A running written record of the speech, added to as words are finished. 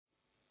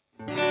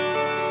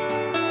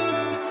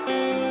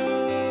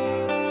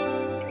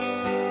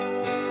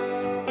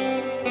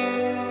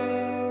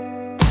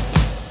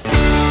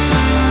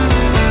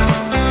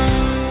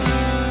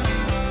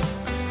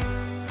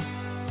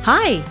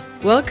Hi,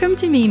 welcome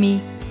to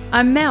Mimi.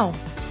 I'm Mel.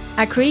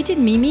 I created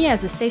Mimi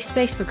as a safe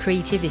space for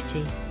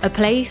creativity, a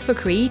place for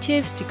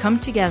creatives to come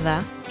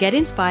together, get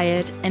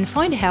inspired, and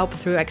find help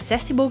through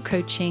accessible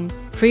coaching,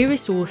 free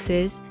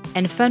resources,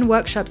 and fun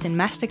workshops and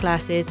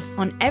masterclasses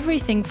on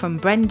everything from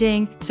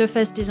branding,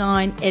 surface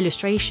design,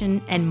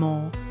 illustration, and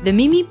more. The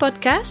Mimi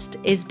podcast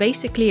is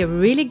basically a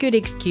really good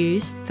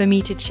excuse for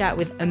me to chat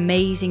with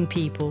amazing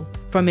people,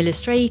 from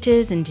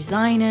illustrators and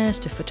designers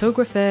to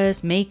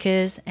photographers,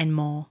 makers, and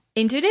more.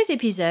 In today's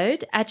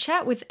episode, I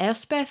chat with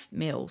Elspeth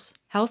Mills.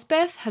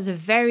 Elspeth has a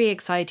very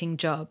exciting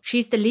job.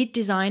 She's the lead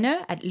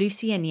designer at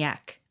Lucy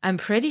Yak. I'm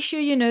pretty sure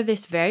you know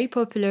this very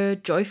popular,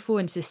 joyful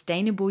and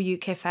sustainable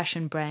UK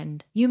fashion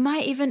brand. You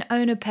might even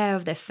own a pair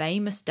of their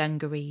famous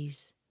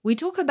dungarees. We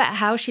talk about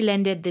how she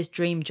landed this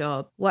dream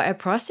job, what her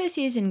process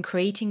is in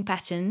creating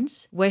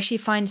patterns, where she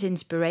finds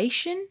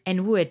inspiration,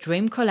 and who a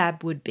dream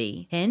collab would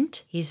be.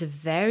 Hint, he's a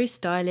very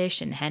stylish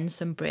and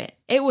handsome Brit.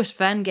 It was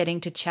fun getting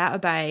to chat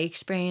about her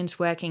experience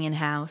working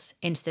in-house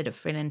instead of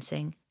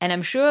freelancing. And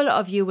I'm sure a lot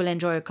of you will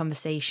enjoy our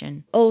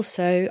conversation.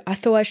 Also, I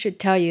thought I should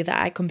tell you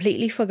that I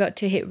completely forgot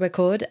to hit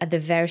record at the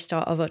very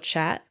start of our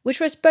chat, which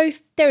was both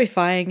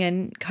terrifying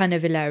and kind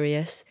of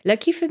hilarious.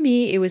 Lucky for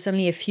me, it was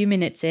only a few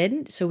minutes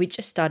in, so we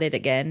just started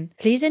again.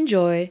 Please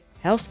enjoy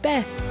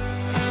Elspeth.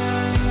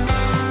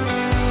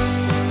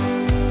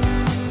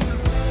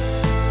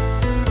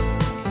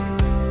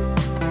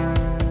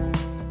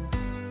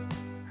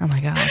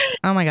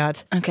 Oh my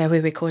God. Okay,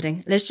 we're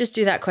recording. Let's just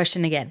do that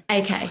question again.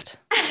 Okay.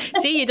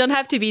 See, you don't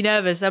have to be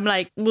nervous. I'm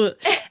like,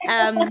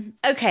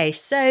 okay,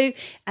 so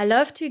I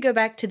love to go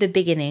back to the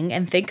beginning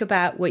and think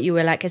about what you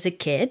were like as a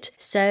kid.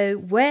 So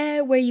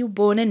where were you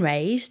born and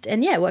raised?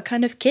 And yeah, what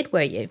kind of kid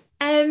were you?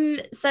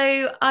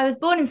 So I was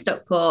born in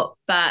Stockport,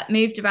 but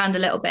moved around a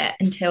little bit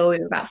until we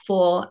were about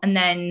 4, and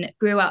then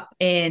grew up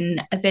in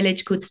a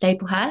village called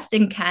Staplehurst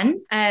in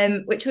Kent,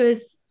 which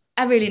was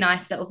a really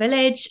nice little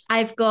village.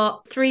 I've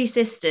got 3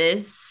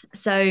 sisters,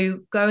 so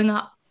growing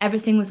up,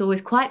 everything was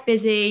always quite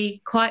busy,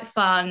 quite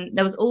fun.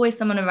 There was always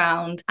someone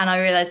around, and I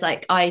realized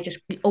I just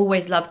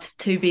always loved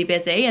to be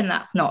busy, and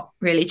that's not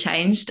really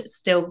changed.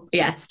 Still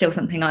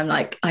something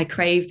I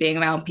crave being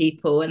around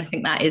people, and I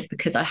think that is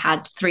because I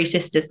had 3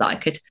 sisters that I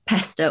could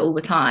pester all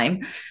the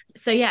time.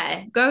 So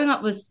yeah, growing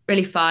up was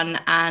really fun,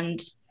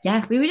 and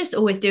yeah, we were just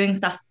always doing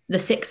stuff, the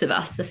 6 of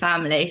us, the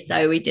family.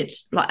 So we did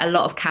like a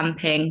lot of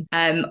camping.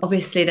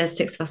 Obviously there's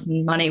 6 of us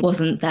and money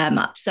wasn't there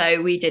much. So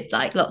we did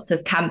like lots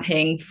of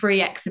camping,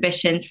 free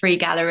exhibitions, free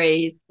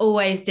galleries,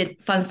 always did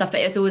fun stuff. But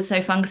it was always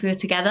so fun because we were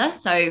together.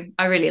 So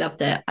I really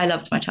loved it. I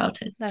loved my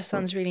childhood. That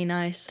sounds really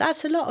nice.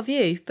 That's a lot of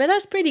you, but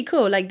that's pretty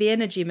cool. Like the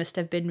energy must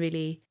have been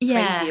really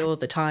crazy all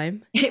the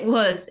time. It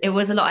was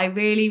a lot. I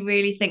really,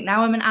 really think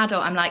now I'm an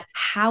adult, I'm like,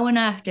 how on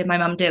earth did my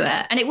mum do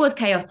it? And it was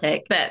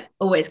chaotic, but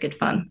always good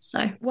fun.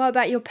 So what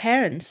about your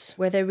parents?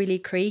 Were they really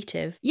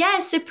creative? Yeah,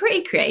 so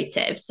pretty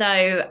creative.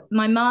 So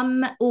my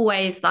mum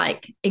always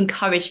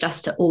encouraged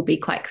us to all be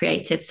quite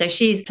creative. So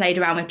she's played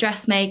around with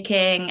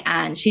dressmaking,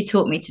 and she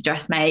taught me to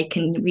dressmake,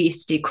 and we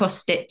used to do cross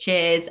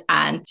stitches,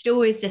 and she'd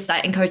always just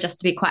encourage us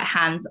to be quite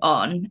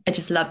hands-on. I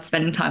just loved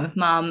spending time with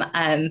mum.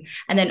 And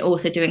then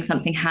also doing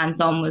something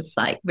hands-on was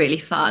really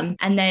fun.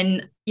 And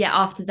then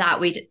after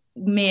that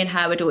me and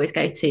her would always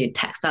go to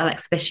textile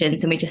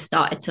exhibitions, and we just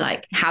started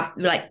to have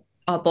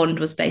our bond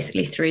was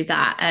basically through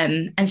that.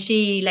 And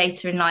she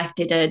later in life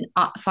did a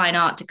fine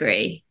art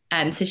degree.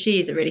 So she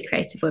is a really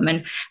creative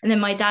woman. And then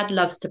my dad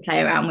loves to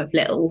play around with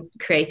little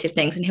creative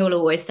things. And he'll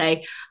always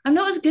say, I'm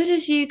not as good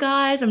as you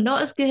guys. I'm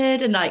not as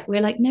good. And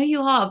we're like, no,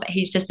 you are. But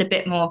he's just a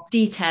bit more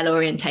detail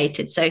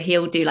orientated. So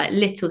he'll do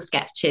little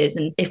sketches.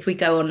 And if we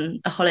go on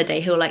a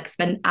holiday, he'll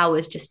spend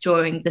hours just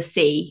drawing the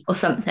sea or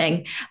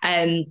something.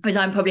 Whereas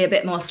I'm probably a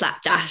bit more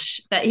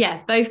slapdash. But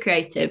yeah, both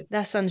creative.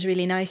 That sounds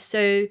really nice.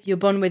 So your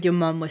bond with your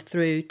mum was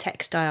through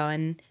textile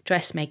and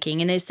dressmaking.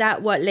 And is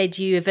that what led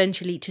you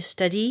eventually to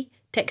study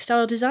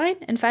textile design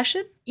and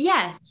fashion?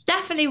 Yeah, it's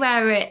definitely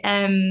where it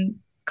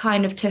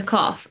kind of took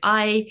off.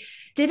 I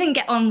didn't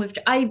get on with,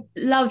 I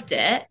loved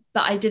it,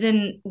 but I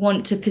didn't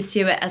want to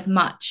pursue it as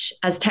much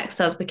as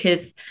textiles,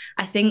 because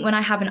I think when I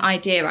have an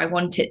idea, I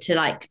want it to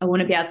I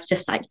want to be able to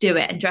just do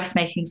it. And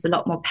dressmaking is a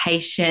lot more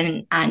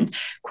patient and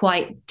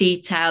quite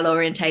detail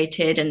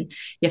orientated, and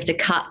you have to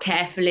cut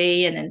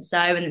carefully and then sew,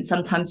 and then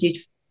sometimes you'd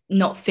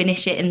not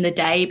finish it in the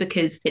day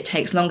because it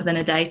takes longer than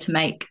a day to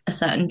make a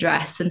certain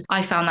dress. And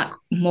I found that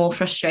more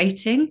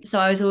frustrating. So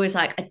I was always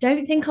I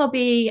don't think I'll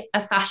be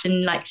a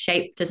fashion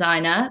shape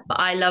designer, but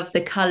I love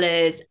the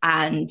colours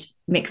and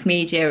mixed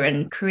media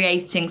and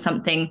creating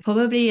something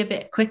probably a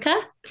bit quicker.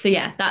 So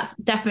yeah, that's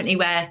definitely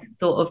where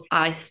sort of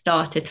I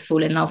started to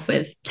fall in love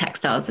with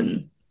textiles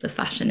and the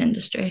fashion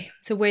industry.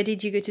 So where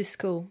did you go to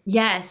school?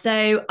 Yeah,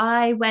 so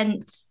I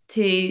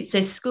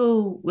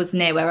school was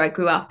near where I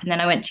grew up, and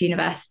then I went to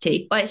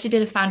university. I actually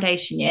did a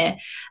foundation year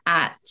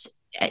at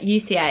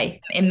UCA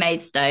in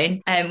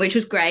Maidstone, which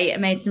was great. I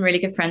made some really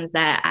good friends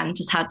there, and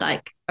just had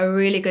a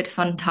really good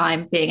fun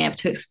time being able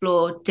to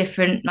explore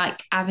different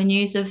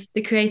avenues of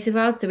the creative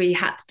world. So we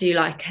had to do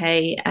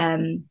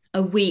a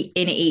a week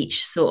in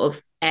each sort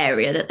of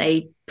area that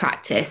they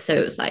practice. So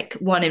it was like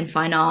one in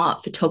fine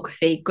art,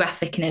 photography,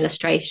 graphic and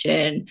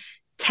illustration,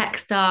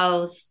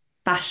 textiles,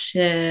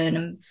 fashion,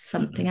 and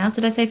something else.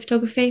 Did I say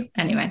photography?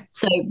 Anyway,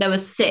 so there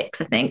was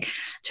 6, I think.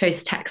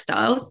 Chose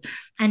textiles,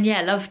 and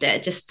yeah, loved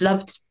it. Just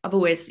loved. I've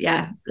always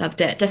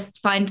loved it.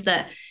 Just find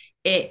that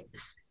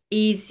it's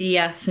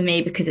easier for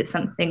me because it's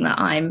something that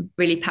I'm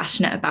really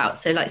passionate about.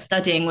 So like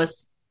studying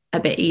was a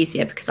bit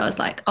easier because I was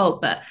like, oh,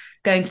 but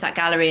going to that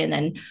gallery and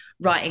then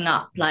writing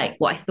up like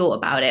what I thought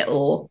about it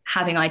or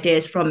having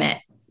ideas from it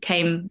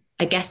came,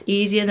 I guess,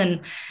 easier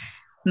than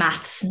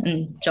maths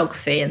and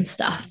geography and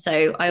stuff.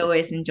 So I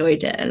always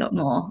enjoyed it a lot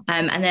more.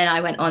 And then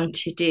I went on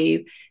to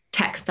do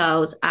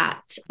textiles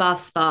at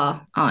Bath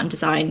Spa Art and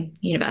Design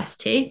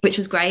University, which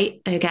was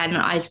great. Again,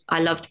 I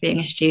loved being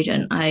a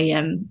student.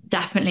 I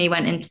definitely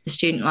went into the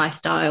student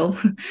lifestyle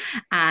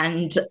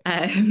and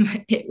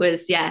it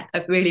was, a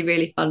really,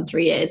 really fun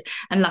 3 years,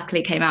 and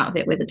luckily came out of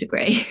it with a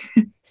degree.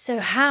 So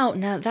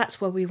now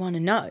that's what we want to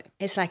know.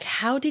 It's like,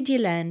 how did you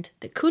land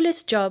the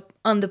coolest job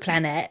on the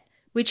planet,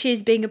 which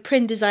is being a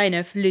print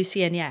designer for Lucy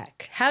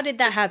Yak? How did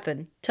that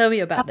happen? Tell me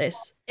about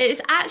this.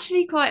 It's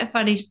actually quite a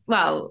funny,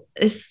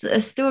 it's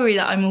a story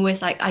that I'm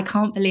always like, I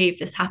can't believe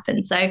this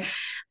happened. So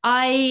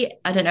I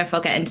don't know if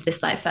I'll get into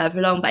this like further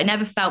along, but I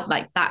never felt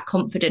like that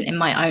confident in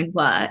my own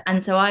work.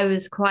 And so I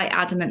was quite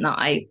adamant that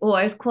I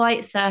was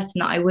quite certain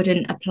that I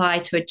wouldn't apply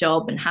to a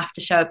job and have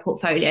to show a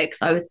portfolio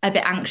because I was a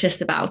bit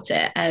anxious about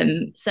it.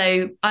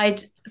 So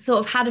I'd sort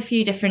of had a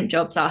few different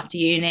jobs after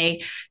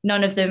uni,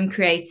 none of them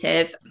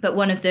creative, but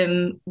one of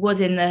them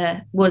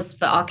was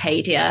for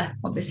Arcadia,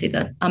 obviously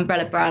the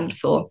umbrella brand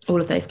for all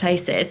of those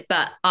places.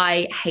 But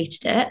I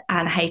hated it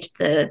and hated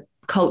the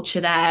culture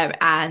there,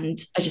 and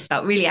I just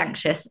felt really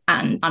anxious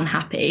and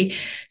unhappy.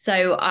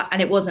 So and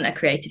it wasn't a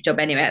creative job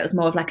anyway, it was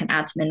more of like an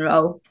admin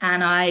role,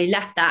 and I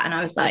left that and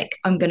I was like,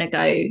 I'm gonna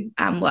go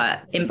and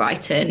work in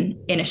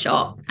Brighton in a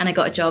shop. And I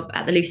got a job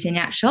at the Lucy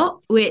Yak shop,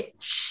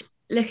 which,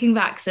 looking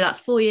back, so that's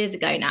 4 years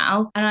ago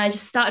now, and I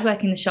just started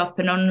working in the shop,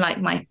 and on like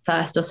my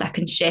first or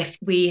second shift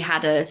we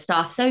had a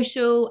staff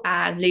social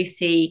and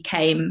Lucy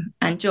came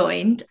and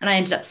joined, and I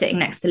ended up sitting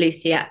next to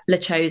Lucy at La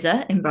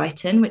Chosa in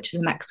Brighton, which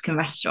was a Mexican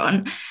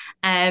restaurant.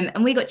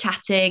 And we got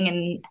chatting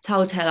and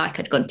told her like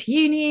I'd gone to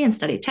uni and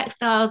studied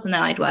textiles, and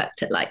then I'd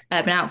worked at like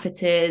Urban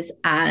Outfitters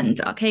and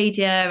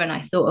Arcadia, and I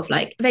sort of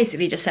like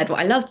basically just said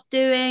what I loved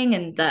doing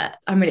and that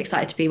I'm really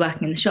excited to be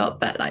working in the shop,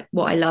 but like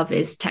what I love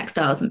is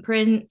textiles and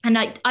print. And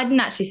I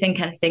didn't actually think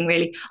anything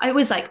really. I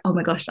was like, oh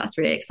my gosh, that's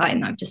really exciting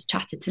that I've just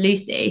chatted to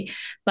Lucy,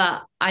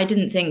 but I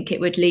didn't think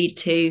it would lead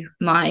to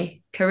my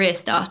career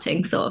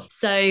starting sort of.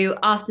 So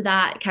after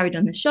that, I carried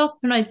on the shop,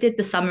 and I did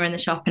the summer in the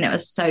shop, and it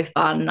was so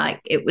fun.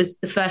 Like it was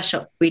the first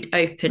shop we'd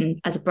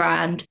opened as a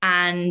brand,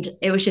 and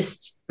it was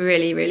just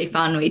really, really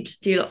fun. We'd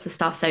do lots of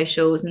staff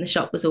socials, and the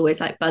shop was always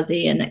like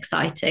buzzy and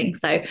exciting.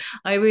 So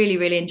I really,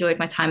 really enjoyed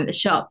my time at the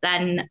shop.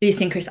 Then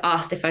Lucy and Chris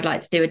asked if I'd like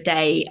to do a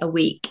day a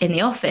week in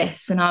the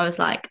office, and I was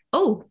like,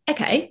 oh,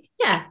 okay.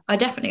 Yeah, I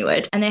definitely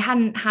would. And they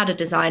hadn't had a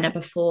designer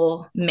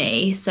before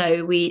me.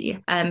 So we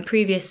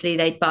previously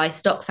they'd buy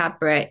stock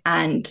fabric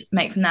and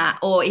make from that.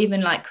 Or even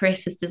like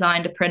Chris has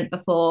designed a print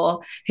before,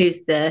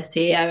 who's the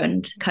CEO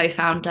and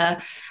co-founder.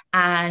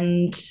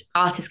 And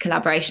artist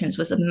collaborations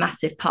was a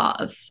massive part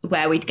of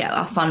where we'd get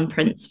our fun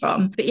prints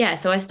from. But yeah,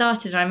 so I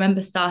started, and I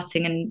remember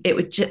starting, and it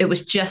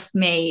was just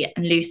me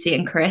and Lucy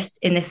and Chris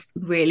in this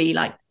really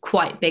like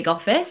quite big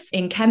office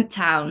in Kemp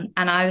Town.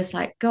 And I was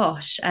like,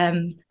 gosh,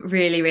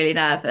 really, really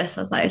nervous.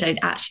 I was like, I don't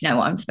actually know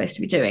what I'm supposed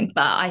to be doing.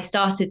 But I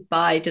started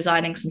by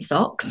designing some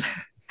socks.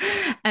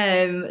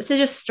 So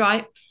just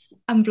stripes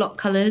and block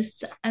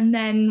colours, and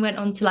then went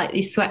on to like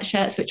these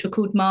sweatshirts which were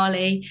called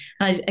Marley,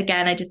 and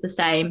I did the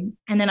same,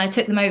 and then I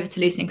took them over to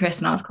Lucy and Chris,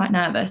 and I was quite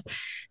nervous,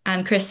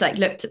 and Chris like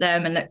looked at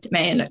them and looked at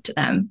me and looked at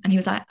them, and he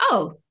was like,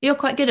 oh, you're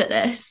quite good at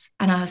this.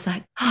 And I was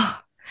like, oh,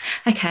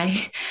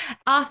 okay.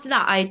 After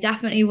that I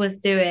definitely was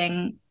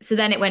doing, so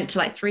then it went to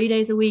like 3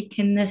 days a week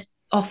in the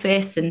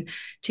office and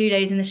 2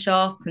 days in the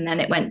shop, and then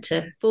it went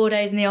to 4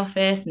 days in the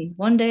office and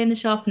 1 day in the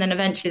shop, and then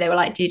eventually they were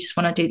like, do you just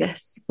want to do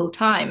this full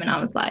time? And I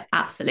was like,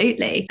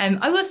 absolutely.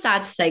 I was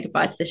sad to say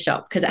goodbye to the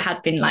shop because it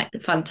had been like a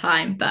fun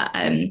time, but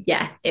I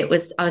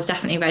was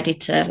definitely ready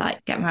to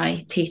like get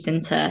my teeth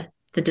into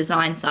the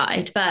design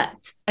side. But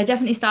I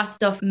definitely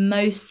started off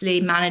mostly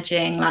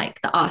managing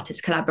like the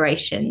artist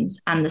collaborations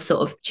and the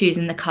sort of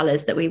choosing the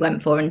colours that we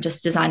went for and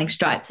just designing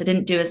stripes. I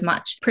didn't do as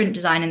much print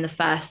design in the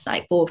first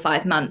like 4 or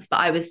 5 months, but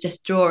I was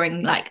just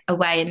drawing like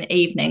away in the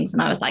evenings,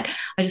 and I was like,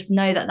 I just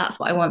know that that's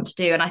what I want to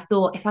do. And I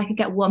thought if I could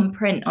get one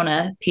print on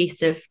a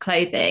piece of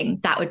clothing,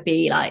 that would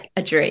be like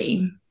a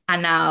dream.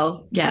 And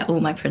now,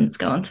 all my prints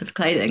go onto the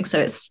clothing. So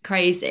it's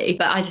crazy.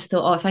 But I just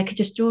thought, oh, if I could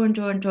just draw and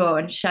draw and draw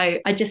and show,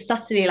 I just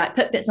subtly like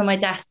put bits on my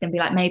desk and be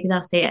like, maybe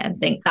they'll see it and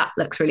think that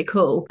looks really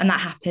cool. And that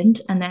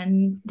happened. And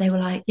then they were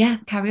like, yeah,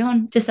 carry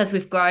on. Just as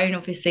we've grown,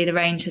 obviously the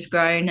range has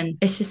grown, and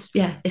it's just,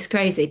 it's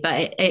crazy.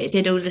 But it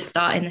did all just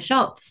start in the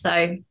shop.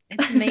 So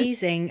It's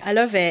amazing. I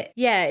love it.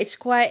 Yeah, it's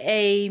quite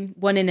a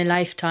one in a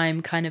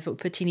lifetime kind of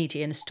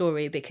opportunity and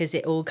story because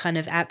it all kind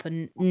of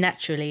happened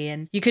naturally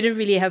and you couldn't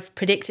really have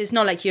predicted. It's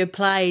not like you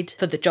applied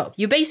for the job.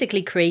 You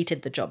basically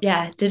created the job.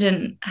 Yeah,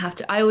 didn't have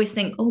to. I always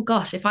think, oh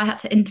gosh, if I had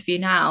to interview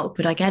now,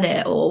 would I get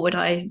it or would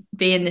I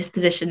be in this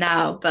position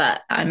now?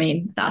 But I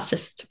mean, that's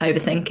just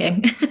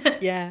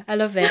overthinking. Yeah, I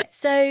love it.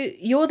 So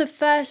you're the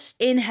first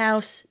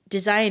in-house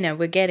designer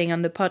we're getting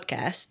on the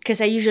podcast because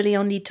I usually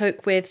only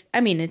talk with,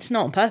 I mean, it's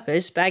not on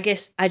purpose, but I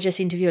guess I just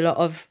interview a lot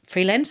of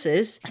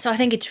freelancers. So I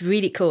think it's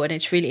really cool and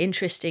it's really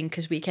interesting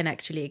because we can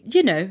actually,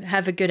 you know,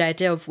 have a good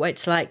idea of what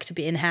it's like to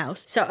be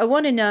in-house. So I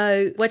want to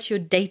know, what's your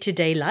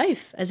day-to-day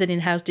life as an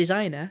in-house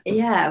designer?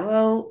 Yeah,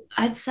 well,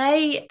 I'd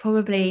say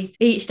probably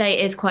each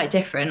day is quite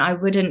different. I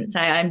wouldn't say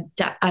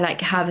I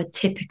like have a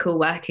typical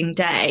working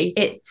day.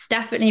 It's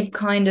definitely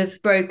kind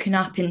of broken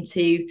up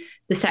into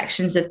the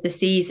sections of the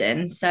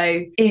season.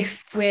 So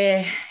if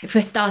we're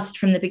started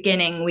from the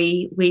beginning,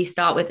 we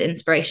start with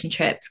inspiration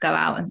trips, go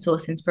out and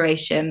source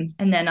inspiration,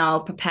 and then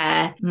I'll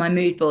prepare my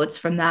mood boards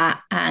from that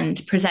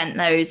and present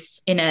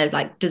those in a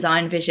like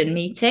design vision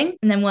meeting.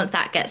 And then once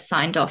that gets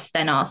signed off,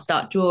 then I'll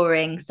start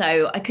drawing.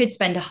 So I could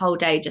spend a whole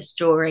day just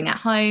drawing at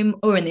home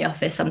or in the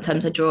office.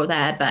 Sometimes I draw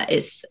there, but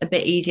it's a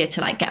bit easier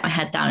to like get my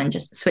head down and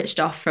just switched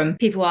off from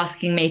people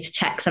asking me to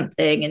check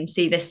something and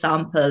see this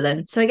sample.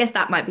 And so I guess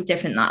that might be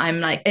different, that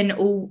I'm like in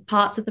all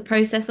parts of the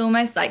process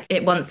almost. Like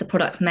once the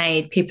product's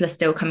made, people are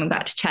still coming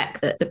back to check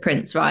that the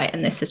print's right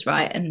and this is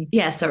right. And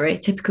yeah, sorry,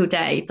 typical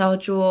day. So I'll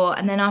draw,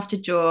 and then after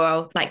draw,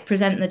 I'll like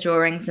present the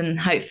drawings and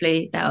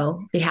hopefully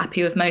they'll be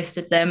happy with most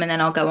of them. And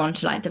then I'll go on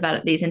to like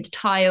develop these into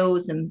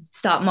tiles and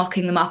start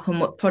mocking them up on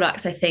what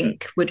products I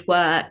think would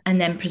work, and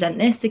then present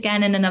this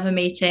again in another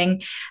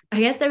meeting. I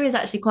guess there is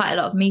actually quite a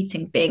lot of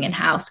meetings being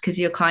in-house because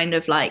you're kind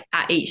of like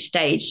at each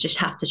stage just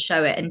have to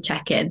show it and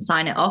check it and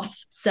sign it off.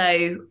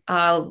 So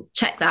I'll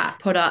check that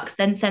products,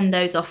 then send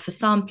those off for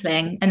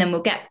sampling, and then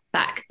we'll get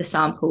back the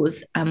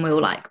samples and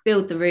we'll like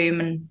build the room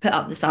and put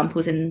up the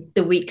samples in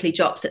the weekly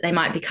drops that they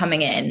might be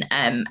coming in,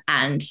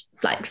 and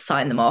like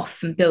sign them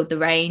off and build the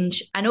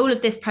range. And all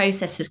of this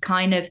process has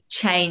kind of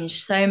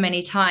changed so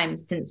many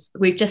times since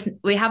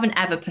we haven't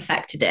ever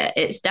perfected it.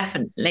 It's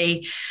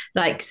definitely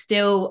like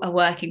still a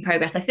work in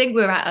progress. I think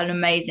we're at an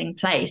amazing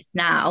place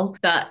now,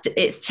 but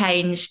it's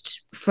changed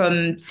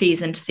from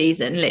season to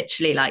season,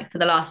 literally. Like for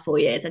the last 4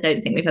 years, I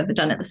don't think we've ever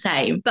done it the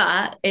same,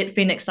 but it's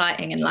been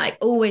exciting and like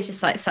always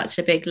just like such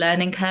a big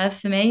learning curve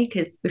for me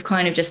because we've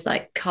kind of just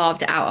like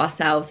carved it out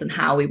ourselves and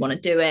how we want to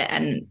do it,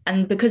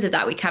 and because of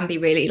that we can be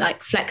really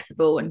like flexible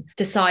and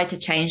decide to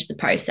change the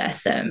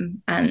process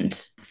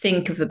and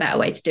think of a better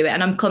way to do it.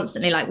 And I'm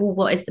constantly like, well,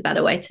 what is the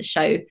better way to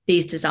show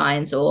these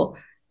designs or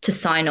to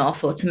sign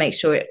off or to make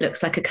sure it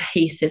looks like a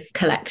cohesive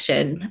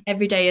collection?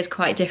 Every day is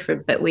quite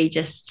different, but we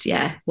just,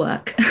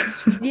 work.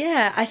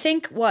 Yeah, I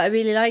think what I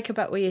really like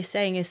about what you're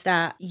saying is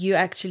that you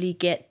actually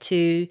get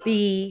to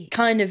be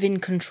kind of in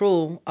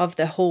control of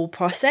the whole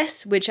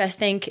process, which I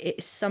think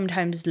is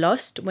sometimes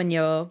lost when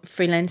you're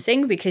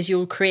freelancing because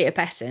you'll create a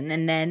pattern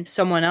and then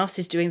someone else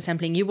is doing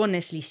sampling. You won't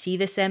necessarily see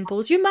the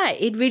samples. You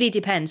might, it really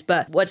depends.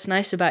 But what's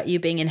nice about you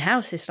being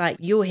in-house is like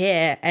you're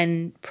here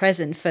and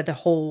present for the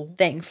whole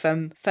thing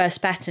from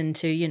first pattern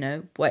to, you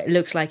know, what it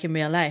looks like in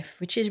real life,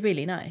 which is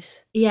really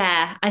nice.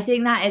 Yeah, I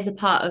think that is a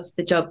part of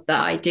the job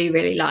that I do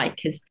really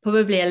like, is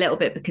probably a little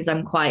bit because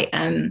I'm quite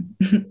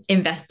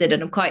invested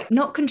and I'm quite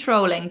not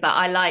controlling, but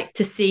I like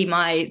to see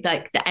my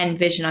like the end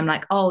vision. I'm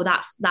like, oh,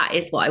 that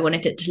is what I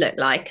wanted it to look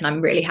like, and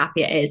I'm really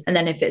happy it is. And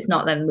then if it's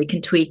not, then we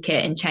can tweak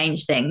it and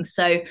change things.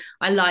 So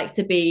I like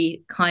to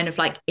be kind of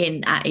like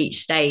in at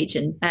each stage,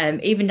 and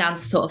even down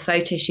to sort of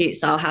photo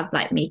shoots. I'll have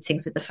like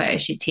meetings with the photo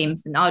shoot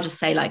teams, and I'll just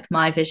say like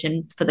my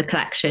vision for the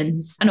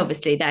collections, and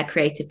obviously they're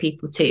creative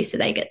people too, so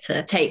they get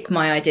to take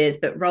my ideas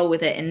but roll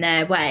with it in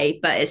their way.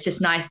 But it's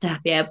just nice to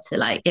be able to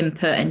like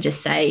input and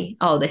just say,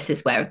 oh, this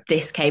is where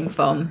this came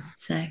from.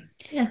 So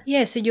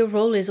yeah, so your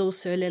role is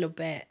also a little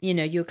bit, you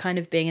know, you're kind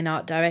of being an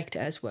art director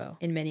as well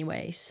in many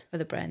ways for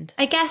the brand.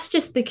 I guess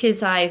just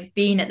because I've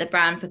been at the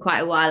brand for quite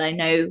a while, I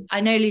know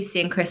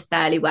Lucy and Chris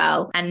fairly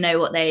well and know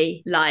what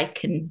they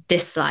like and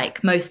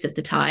dislike most of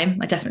the time.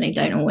 I definitely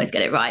don't always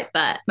get it right,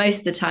 but most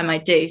of the time I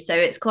do. So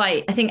it's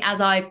quite, I think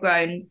as I've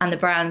grown and the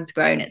brand's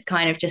grown, it's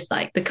kind of just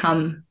like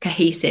become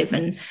cohesive,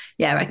 and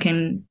I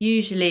can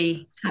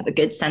usually have a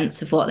good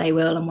sense of what they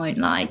will and won't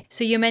like.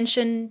 So you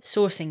mentioned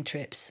sourcing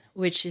trips,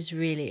 which is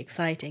really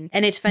exciting.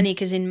 And it's funny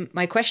because in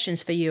my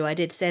questions for you, I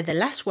did say the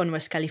last one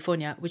was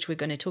California, which we're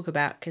going to talk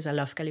about because I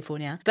love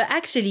California. But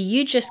actually,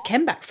 you just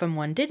came back from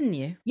one, didn't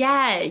you?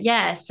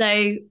 Yeah.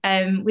 So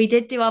we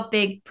did do our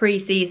big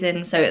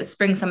pre-season. So it's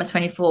spring, summer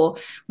 24.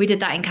 We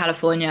did that in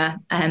California,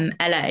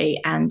 LA,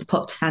 and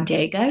popped to San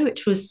Diego,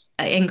 which was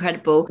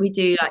incredible. We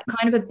do like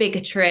kind of a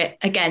bigger trip.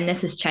 Again,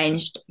 this has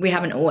changed. We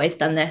haven't always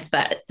done this,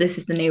 but this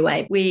is the new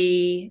way.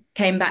 we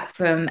came back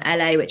from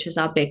LA, which was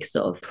our big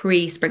sort of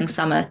pre-spring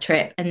summer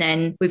trip. And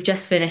then we've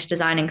just finished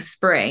designing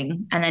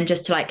spring. And then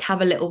just to like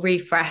have a little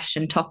refresh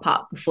and top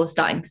up before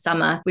starting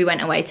summer, we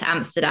went away to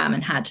Amsterdam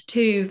and had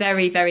 2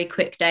 very, very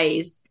quick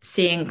days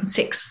seeing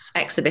 6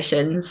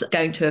 exhibitions,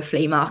 going to a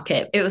flea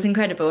market. It was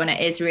incredible. And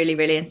it is really,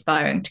 really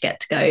inspiring to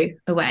get to go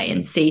away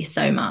and see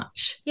so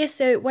much. Yeah,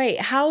 so wait,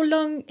 how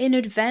long in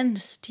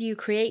advance do you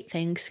create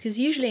things? Because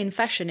usually in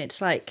fashion,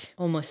 it's like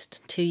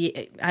almost 2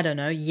 years, I don't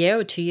know, a year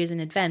or 2 years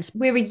in advance.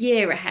 We're a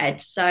year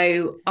ahead.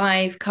 So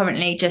I've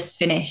currently just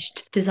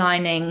finished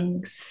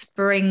designing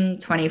spring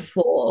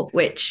 24,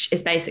 which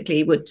is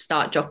basically would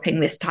start dropping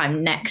this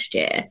time next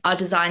year. Our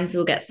designs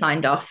will get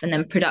signed off and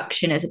then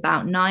production is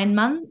about 9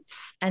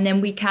 months. And then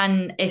we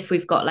can, if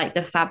we've got like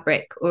the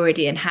fabric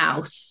already in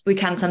house, we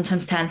can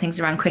sometimes turn things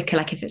around quicker.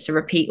 Like if it's a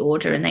repeat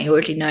order and they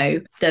already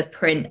know the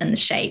print and the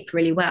shape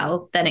really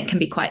well, then it can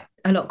be quite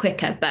a lot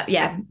quicker. But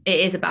yeah,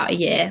 it is about a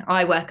year.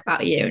 I work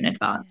about a year in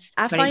advance.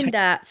 I find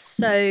that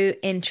so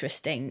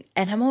interesting.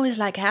 And I'm always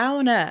like, how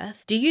on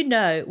earth do you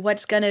know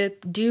what's going to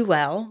do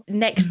well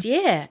next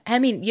year? I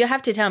mean, you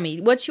have to tell me,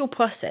 what's your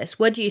process?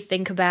 What do you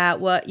think about?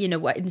 What, you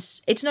know,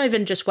 it's not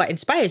even just what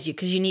inspires you,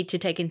 because you need to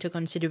take into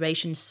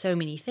consideration so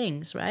many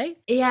things, right?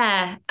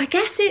 Yeah, I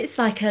guess it's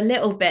like a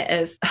little bit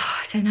of,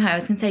 I don't know, I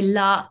was going to say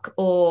luck,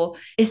 or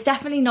it's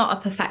definitely not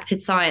a perfected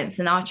science.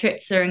 And our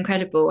trips are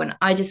incredible. And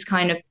I just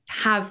kind of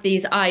have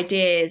these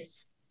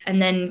ideas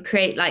and then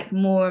create like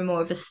more and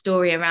more of a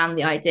story around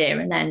the idea.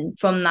 And then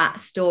from that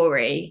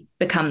story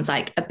becomes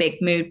like a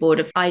big mood board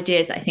of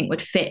ideas that I think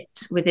would fit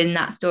within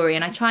that story.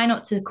 And I try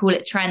not to call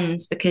it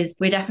trends, because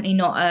we're definitely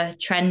not a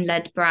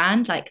trend-led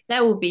brand. Like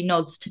there will be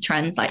nods to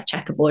trends, like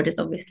checkerboard is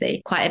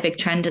obviously quite a big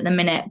trend at the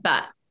minute,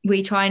 but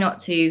we try not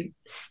to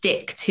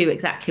stick to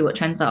exactly what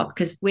trends are,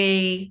 because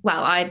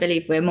I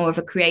believe we're more of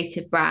a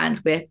creative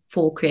brand. We're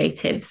for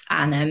creatives,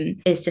 and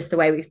it's just the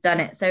way we've done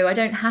it. So I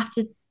don't have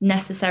to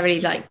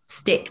necessarily like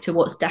stick to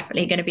what's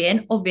definitely going to be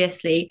in.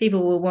 Obviously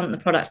people will want the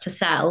product to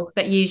sell,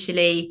 but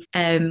usually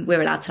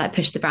we're allowed to like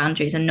push the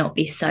boundaries and not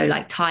be so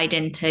like tied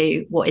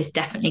into what is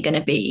definitely going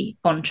to be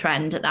on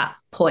trend at that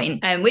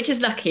point, which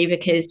is lucky,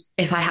 because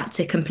if I had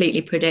to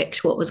completely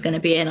predict what was going to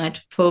be in, I'd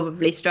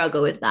probably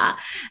struggle with that,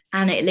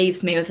 and it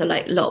leaves me with a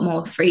lot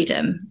more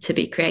freedom to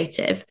be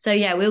creative. So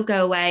yeah, we'll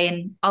go away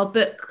and I'll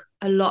book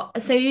a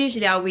lot. So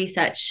usually I'll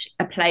research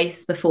a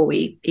place before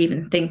we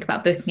even think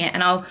about booking it,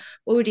 and I'll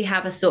already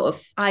have a sort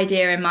of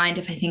idea in mind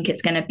if I think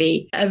it's going to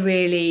be a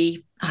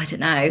really, I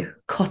don't know,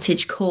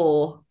 cottage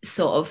core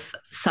sort of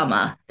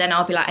summer. Then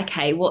I'll be like,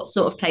 okay, what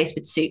sort of place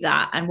would suit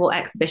that, and what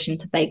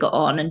exhibitions have they got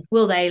on, and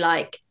will they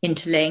like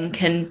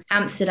interlink? And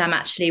Amsterdam,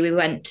 actually, we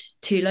went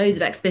to loads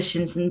of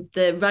exhibitions, and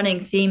the running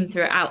theme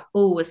throughout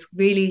all was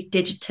really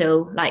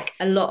digital, like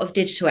a lot of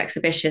digital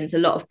exhibitions, a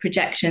lot of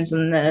projections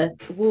on the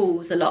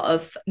walls, a lot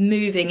of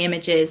moving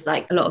images,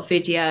 like a lot of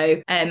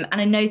video. And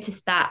I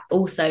noticed that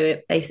also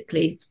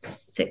basically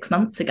 6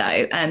 months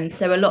ago.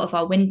 So a lot of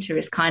our winter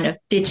is kind of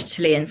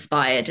digitally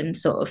inspired, and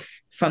sort of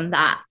from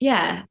that,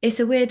 yeah, it's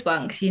a weird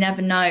one, because you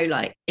never know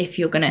like if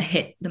you're going to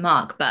hit the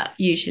mark. But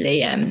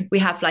usually we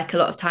have like a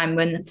lot of time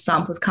when the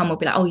samples come, we'll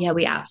be like, oh yeah,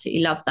 we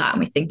absolutely love that and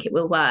we think it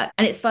will work.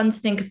 And it's fun to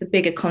think of the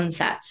bigger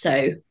concept,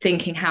 so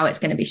thinking how it's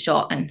going to be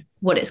shot and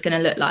what it's going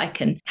to look like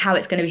and how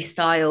it's going to be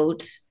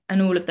styled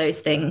and all of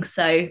those things.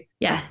 So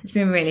yeah, it's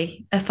been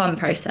really a fun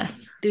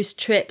process. Those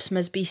trips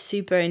must be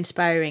super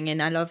inspiring,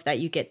 and I love that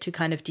you get to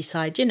kind of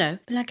decide, you know,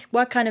 like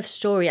what kind of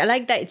story. I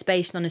like that it's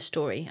based on a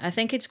story. I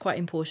think it's quite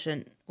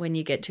important when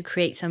you get to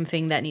create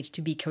something that needs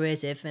to be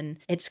cohesive and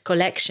it's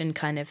collection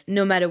kind of,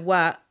 no matter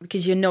what,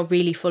 because you're not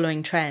really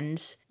following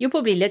trends. You're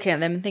probably looking at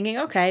them and thinking,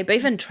 okay, but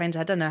even trends,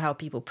 I don't know how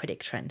people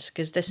predict trends,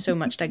 because there's so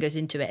much that goes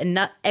into it and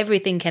not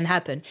everything can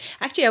happen.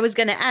 Actually, I was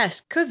going to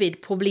ask,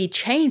 COVID probably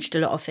changed a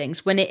lot of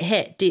things when it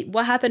hit.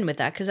 What happened with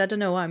that? Because I don't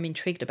know why I'm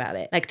intrigued about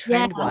it, like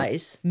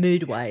trend-wise,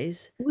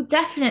 mood-wise. Well,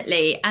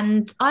 definitely.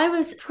 And I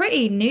was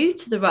pretty new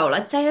to the role.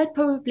 I'd say I'd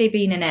probably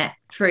been in it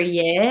for a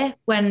year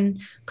when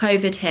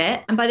COVID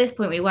hit. And by this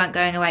point, we weren't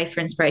going away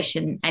for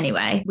inspiration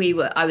anyway.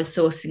 I was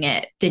sourcing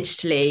it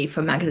digitally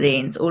from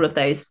magazines, all of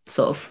those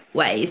sort of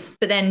ways.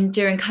 But then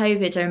during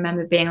COVID, I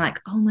remember being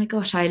like, oh my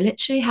gosh, I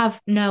literally have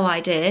no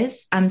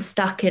ideas. I'm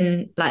stuck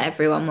in, like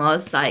everyone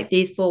was, like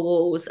these 4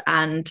 walls,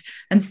 and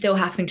I'm still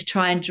having to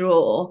try and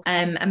draw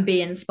and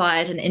be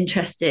inspired and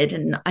interested.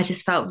 And I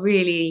just felt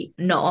really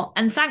not.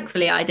 And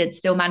thankfully, I did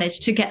still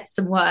manage to get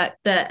some work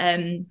that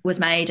was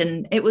made,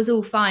 and it was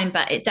all fine,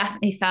 but it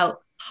definitely felt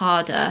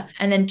harder.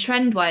 And then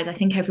trend wise, I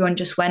think everyone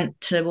just went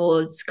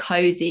towards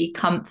cozy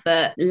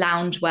comfort,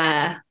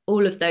 loungewear,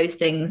 all of those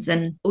things,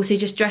 and also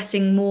just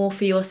dressing more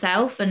for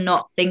yourself and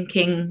not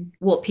thinking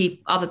what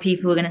other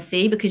people are going to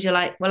see, because you're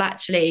like, well,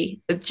 actually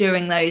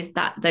during those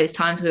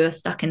times we were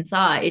stuck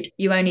inside,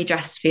 you only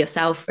dressed for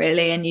yourself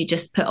really, and you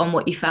just put on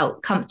what you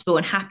felt comfortable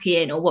and happy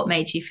in, or what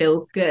made you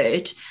feel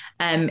good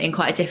in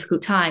quite a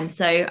difficult time.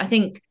 So I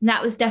think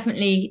that was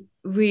definitely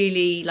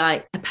really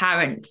like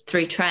apparent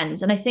through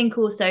trends. And I think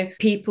also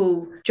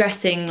people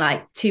dressing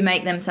like to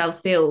make themselves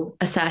feel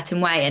a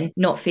certain way and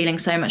not feeling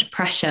so much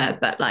pressure,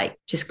 but like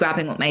just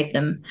grabbing what made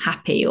them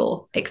happy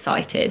or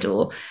excited.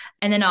 Or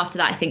and then after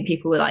that, I think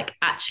people were like,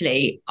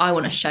 actually, I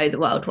want to show the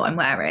world what I'm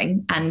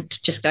wearing, and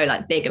just go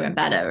like bigger and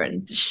better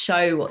and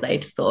show what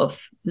they'd sort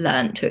of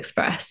learned to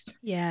express.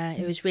 Yeah,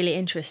 it was really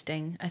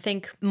interesting. I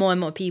think more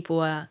and more people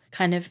are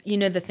kind of, you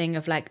know, the thing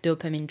of like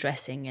dopamine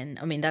dressing. And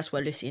I mean, that's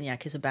what Lucy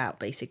Yak is about,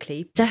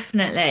 basically.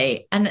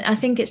 Definitely. And I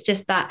think it's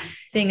just that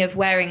thing of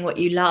wearing what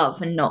you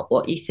love and not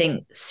what you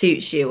think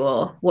suits you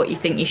or what you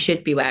think you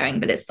should be wearing.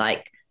 But it's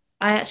like,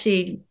 I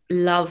actually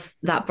love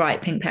that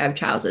bright pink pair of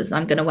trousers.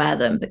 I'm going to wear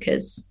them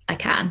because I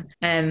can.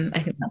 I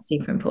think that's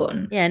super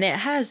important. Yeah, and it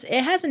has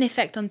an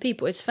effect on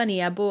people. It's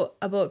funny. I bought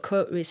a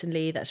coat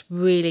recently that's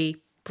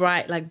really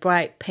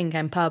bright pink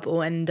and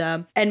purple, and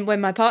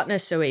when my partner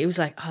saw it, he was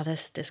like, "Oh,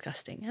 that's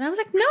disgusting," and I was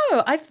like,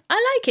 "No, I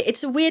like it.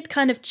 It's a weird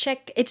kind of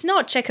It's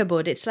not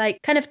checkerboard. It's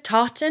like kind of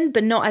tartan,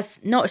 but not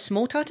a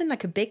small tartan,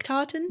 like a big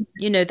tartan.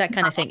 You know, that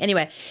kind of thing."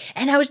 Anyway,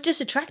 and I was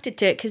just attracted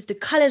to it because the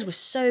colors were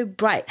so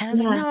bright, and I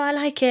was like, "No, I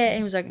like it." And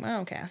he was like, "Oh,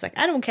 okay." I was like,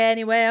 "I don't care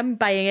anyway. I'm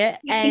buying it."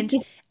 And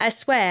I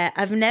swear,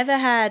 I've never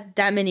had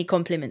that many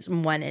compliments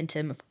on one in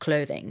terms of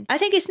clothing. I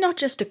think it's not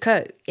just the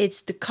coat, it's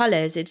the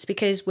colours. It's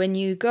because when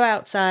you go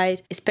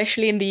outside,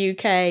 especially in the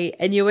UK,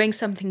 and you're wearing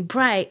something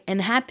bright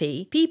and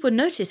happy, people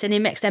notice and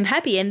it makes them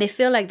happy and they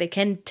feel like they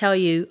can tell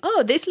you,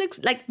 "Oh, this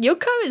looks like your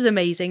coat is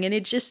amazing." And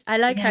it just, I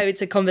like how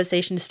it's a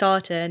conversation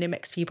starter and it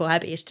makes people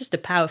happy. It's just the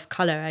power of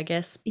colour, I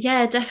guess.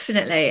 Yeah,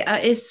 definitely.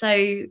 It's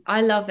so,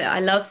 I love it.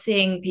 I love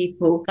seeing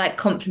people like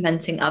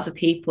complimenting other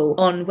people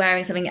on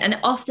wearing something. And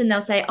often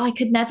they'll say, "I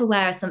could never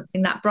wear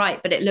something that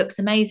bright, but it looks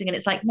amazing." And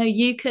it's like, no,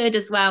 you could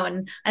as well.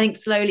 And I think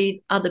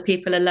slowly other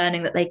people are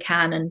learning that they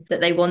can and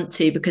that they want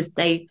to, because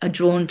they are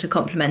drawn to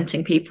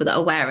complimenting people that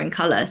are wearing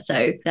colour.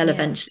 So they'll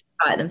eventually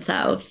try it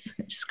themselves,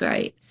 which is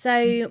great.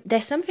 So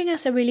there's something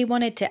else I really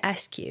wanted to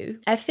ask you.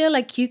 I feel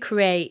like you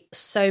create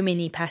so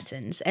many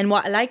patterns, and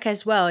what I like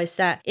as well is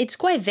that it's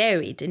quite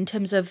varied in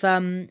terms of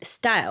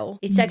style.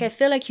 It's like I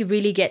feel like you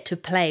really get to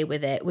play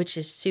with it, which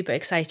is super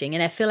exciting.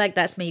 And I feel like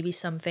that's maybe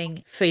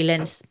something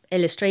freelance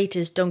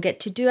illustrators don't get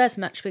to do as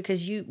much,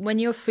 because when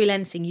you're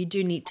freelancing, you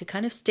do need to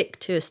kind of stick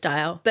to a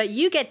style, but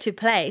you get to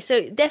play.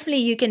 So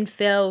definitely we can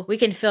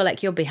feel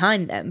like you're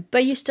behind them,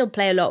 but you still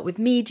play a lot with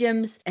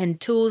mediums and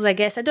tools, I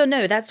guess. I don't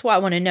know. That's what I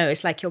want to know.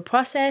 It's like your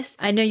process.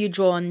 I know you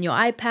draw on your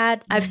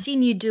iPad. I've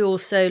seen you do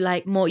also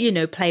like more,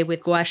 play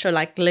with gouache or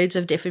like loads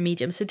of different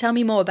mediums. So tell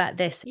me more about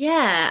this.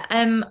 Yeah,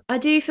 I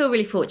do feel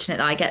really fortunate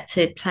that I get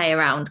to play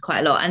around quite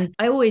a lot. And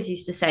I always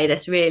used to say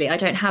this, really, I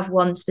don't have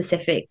one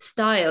specific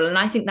style. And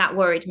I think that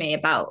worried me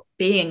about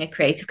being a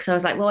creative, because I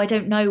was like, well, I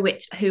don't know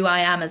who I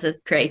am as a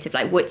creative,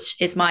 like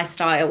which is my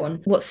style and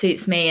what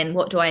suits me and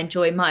what do I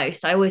enjoy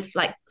most. I always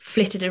like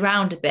flitted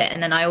around a bit,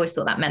 and then I always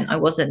thought that meant I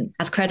wasn't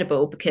as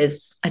credible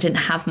because I didn't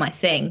have my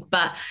thing.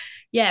 But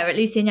yeah, at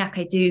Lucy Yak,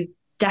 I do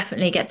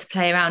definitely get to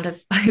play around.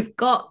 I've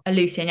got a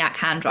Lucy Yak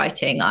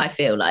handwriting. I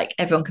feel like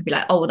everyone could be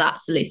like, "Oh, well,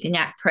 that's a Lucy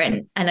Yak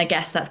print." And I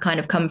guess that's kind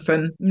of come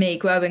from me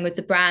growing with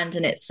the brand.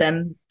 And it's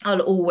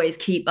I'll always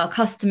keep our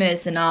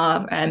customers and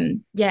our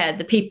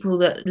the people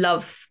that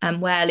love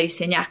wear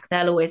Lucy Yak,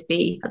 they'll always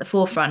be at the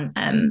forefront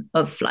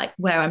of like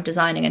where I'm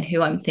designing and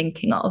who I'm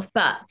thinking of.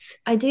 But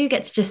I do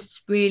get to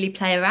just really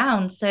play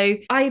around. So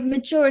I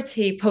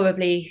majority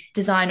probably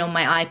design on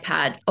my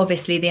iPad.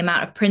 Obviously, the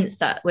amount of prints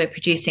that we're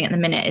producing at the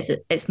minute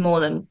it's more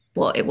than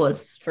what it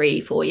was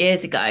 3-4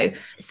 years ago.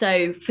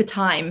 So for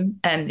time,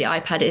 the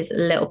iPad is a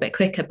little bit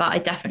quicker, but I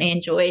definitely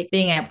enjoy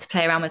being able to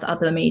play around with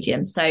other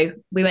mediums. So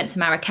we went to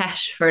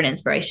Marrakesh for an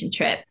inspiration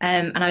trip,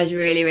 and I was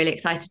really, really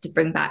excited to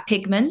bring back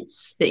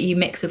pigments that you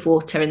mix with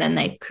water and then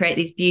they create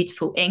these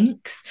beautiful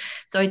inks.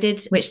 So I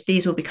did, which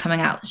these will be coming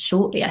out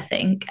shortly, I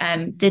think,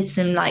 did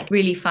some like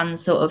really fun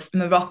sort of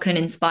Moroccan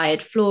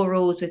inspired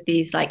florals with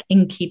these like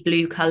inky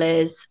blue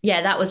colors.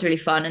 Yeah, that was really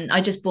fun. And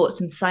I just bought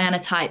some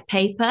cyanotype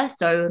paper,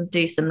 so I'll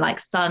do some like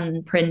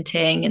sun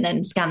printing and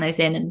then scan those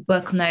in and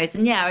work on those.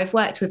 And yeah, I've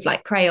worked with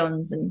like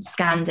crayons and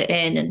scanned it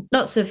in and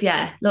lots of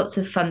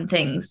fun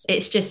things.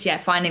 It's just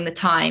finding the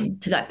time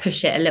to like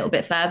push it a little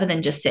bit further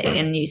than just sitting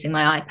and using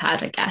my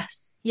iPad, I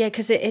guess. Yeah,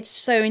 because it's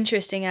so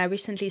interesting. I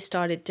recently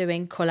started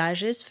doing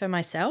collages for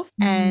myself,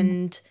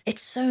 and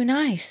it's so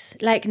nice.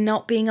 Like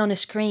not being on a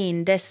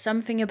screen. There's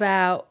something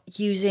about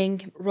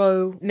using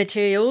raw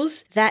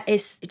materials that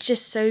is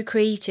just so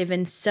creative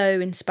and so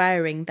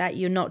inspiring that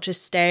you're not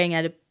just staring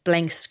at a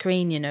blank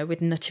screen,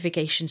 with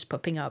notifications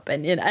popping up.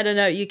 And I don't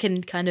know, you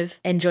can kind of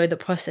enjoy the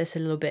process a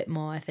little bit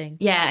more, I think.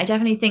 Yeah, I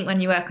definitely think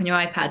when you work on your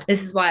iPad,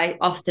 this is why I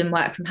often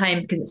work from home,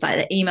 because it's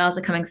like the emails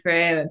are coming through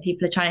and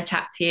people are trying to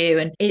chat to you,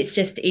 and it's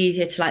just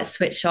easier to like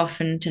switch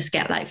off and just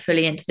get like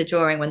fully into the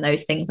drawing when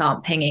those things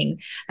aren't pinging.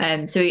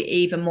 So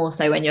even more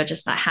so when you're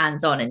just like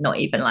hands on and not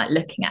even like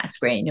looking at a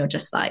screen, you're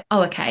just like,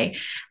 oh, okay.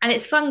 And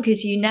it's fun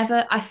because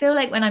I feel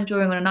like when I'm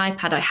drawing on an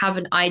iPad, I have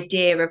an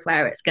idea of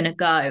where it's going to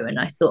go, and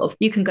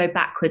you can go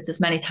backwards backwards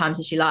as many times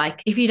as you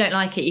like. If you don't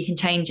like it, you can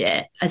change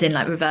it, as in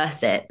like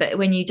reverse it. But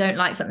when you don't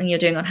like something you're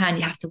doing on hand,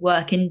 you have to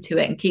work into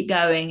it and keep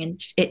going, and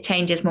it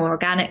changes more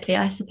organically,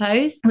 I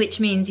suppose, which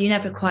means you're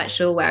never quite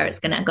sure where it's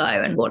going to go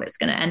and what it's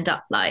going to end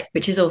up like,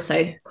 which is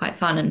also quite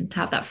fun. And to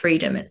have that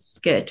freedom, it's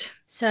good.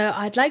 So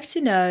I'd like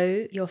to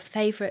know your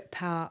favourite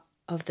part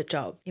of the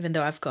job, even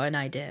though I've got an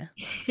idea.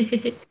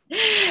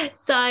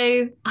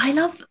 So I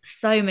love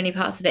so many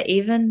parts of it.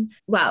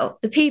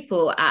 The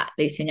people at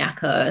Lucy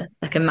Yak are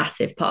like a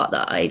massive part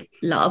that I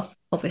love.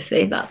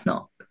 Obviously, that's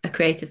not a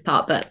creative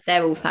part, but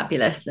they're all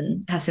fabulous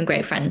and have some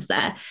great friends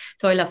there.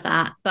 So I love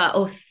that. But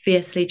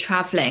obviously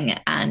traveling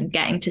and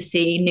getting to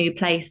see new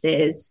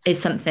places is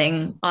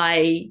something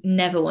I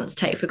never want to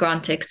take for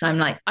granted, because I'm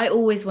like, I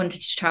always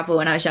wanted to travel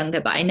when I was younger,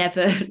 but I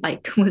never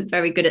like was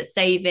very good at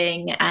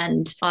saving,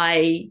 and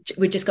I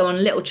would just go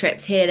on little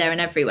trips here, there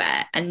and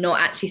everywhere and not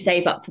actually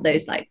save up for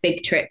those like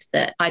big trips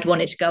that I'd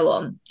wanted to go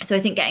on. So I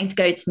think getting to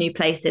go to new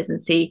places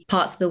and see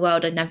parts of the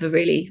world I'd never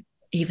really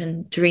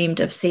even dreamed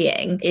of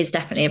seeing is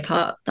definitely a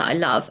part that I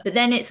love. But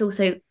then it's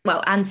also,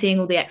 and seeing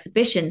all the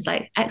exhibitions.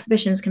 Like,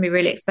 exhibitions can be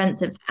really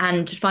expensive,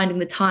 and finding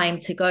the time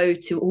to go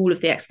to all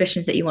of the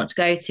exhibitions that you want to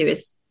go to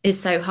is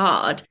so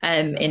hard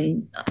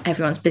in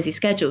everyone's busy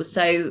schedules.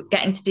 So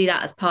getting to do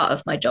that as part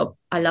of my job,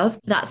 I love.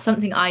 That's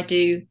something I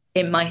do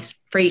in my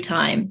free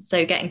time.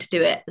 So getting to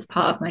do it as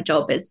part of my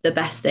job is the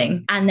best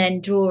thing. And then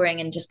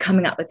drawing and just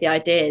coming up with the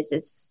ideas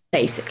is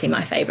basically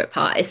my favorite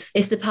part.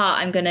 It's the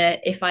part I'm gonna,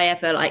 if I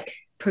ever like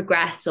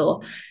progress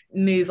or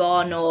move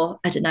on, or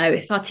I don't know,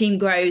 if our team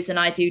grows and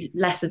I do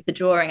less of the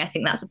drawing, I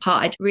think that's a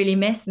part I'd really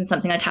miss, and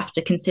something I'd have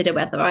to consider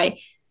whether I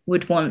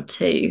would want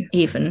to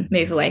even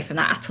move away from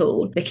that at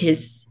all,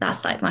 because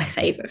that's like my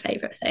favorite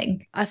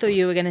thing. I thought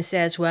you were going to say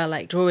as well,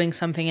 like drawing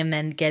something and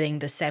then getting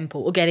the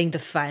sample or getting the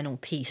final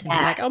piece and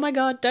be like, oh my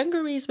God,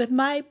 dungarees with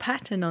my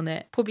pattern on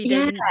it.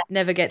 Probably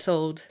never gets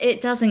old. It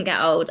doesn't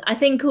get old. I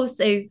think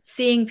also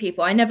seeing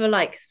people, I never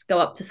like go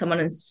up to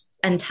someone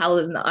and tell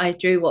them that I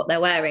drew what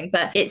they're wearing,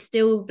 but it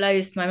still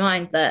blows my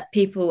mind that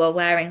people are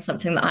wearing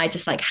something that I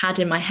just like had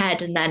in my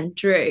head and then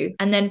drew,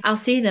 and then I'll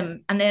see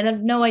them and they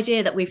have no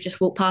idea that we've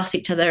just walked past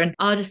each other, and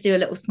I'll just do a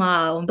little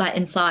smile like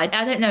inside.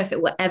 I don't know if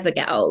it will ever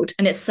get old.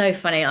 And it's so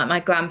funny, like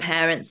my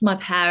grandparents, my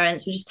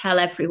parents would just tell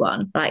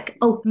everyone like,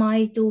 oh,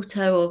 my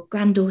daughter or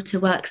granddaughter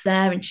works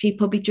there and she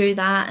probably drew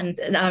that,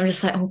 and I'm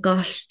just like, oh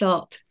gosh,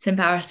 stop, it's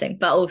embarrassing.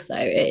 But also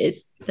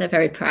they're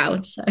very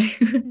proud. So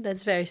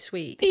that's very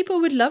sweet. People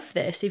would love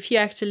this if you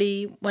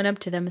actually went up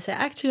to them and said,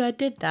 actually, I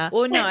did that.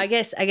 Or no, I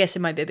guess it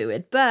might be a bit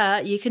weird,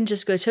 but you can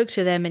just go talk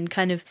to them and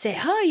kind of say,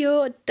 oh,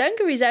 your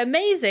dungarees are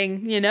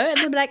amazing, you know? And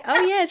they'll be like,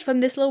 oh yeah, it's from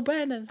this little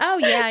brand. And, oh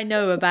yeah, I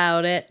know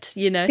about it.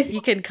 You know,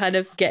 you can kind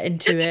of get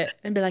into it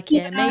and be like,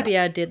 yeah, maybe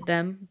I did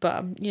them,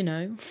 but you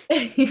know.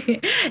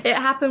 It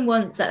happened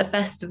once at a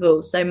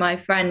festival. So my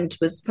friend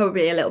was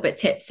probably a little bit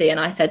tipsy, and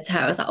I said to her,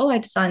 I was like, oh, I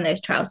designed those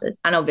trousers.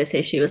 And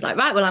obviously she was like,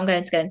 right, well, I'm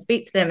going to go and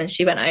speak to them. And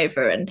she went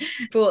over and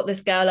brought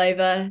this girl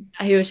over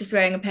who was just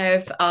wearing a pair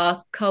of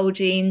our Cole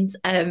jeans,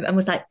 and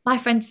was like, my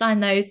friend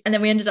designed those. And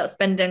then we ended up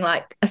spending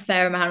like a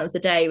fair amount of the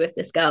day with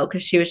this girl,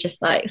 because she was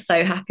just like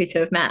so happy to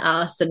have met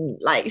us, and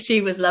like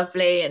she was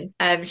lovely,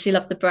 and she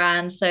loved the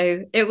brand.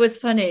 So it was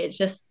funny.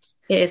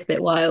 It is a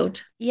bit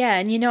wild. Yeah,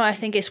 and you know, I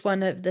think it's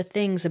one of the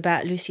things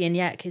about Lucy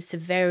Yak, it's a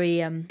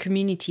very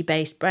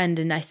community-based brand,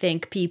 and I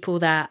think people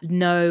that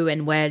know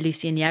and wear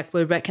Lucy Yak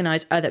will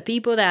recognise other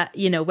people that,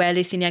 you know, wear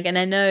Lucy Yak. And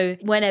I know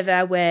whenever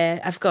I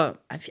wear,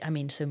 I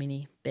mean, so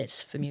many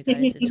bits from you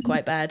guys, it's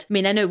quite bad. I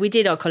mean, I know we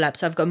did our collab,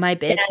 so I've got my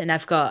bits and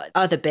I've got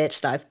other bits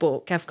that I've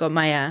bought. I've got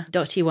my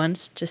dotty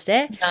ones just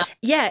there.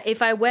 Yeah,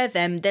 if I wear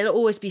them, there'll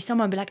always be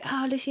someone be like,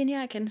 oh, Lucy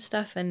Yak and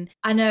stuff. And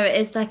I know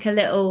it's like a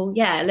little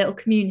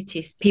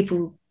community.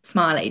 People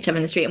smile at each other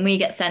in the street, and we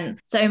get sent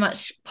so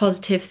much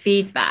positive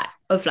feedback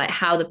of like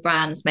how the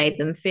brands made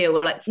them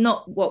feel, like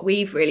not what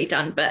we've really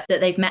done, but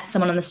that they've met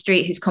someone on the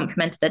street who's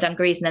complimented their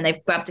dungarees, and then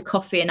they've grabbed a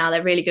coffee and now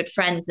they're really good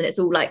friends, and it's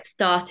all like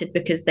started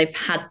because they've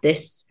had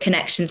this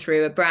connection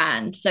through a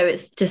brand. So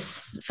it's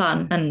just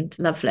fun and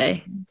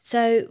lovely.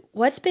 So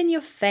what's been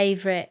your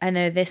favorite, I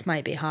know this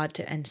might be hard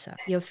to answer,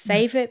 your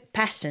favorite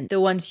pattern,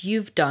 the ones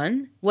you've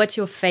done, what's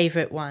your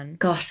favorite one?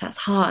 Gosh, that's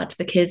hard,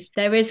 because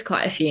there is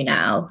quite a few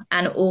now,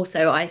 and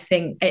also I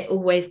think it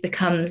always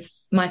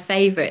becomes, my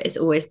favorite is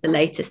always the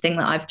latest thing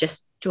that I've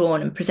just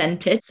drawn and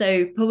presented.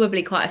 So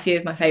probably quite a few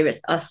of my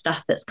favorites are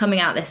stuff that's coming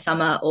out this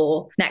summer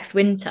or next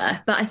winter.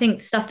 But I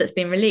think stuff that's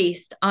been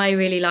released I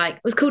really like.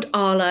 It was called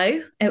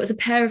Arlo. It was a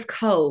pair of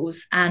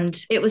Coles,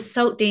 and it was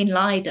Saltdean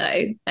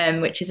Lido,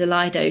 which is a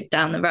Lido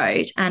down the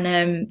road.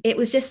 And it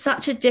was just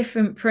such a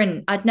different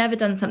print. I'd never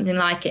done something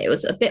like it. It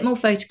was a bit more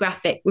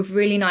photographic with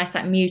really nice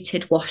like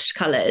muted washed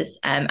colours.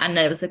 And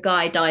there was a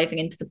guy diving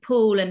into the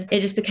pool, and it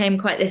just became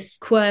quite this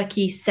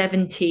quirky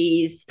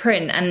 70s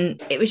print.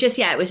 And it was just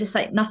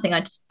like nothing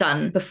I'd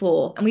done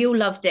before, and we all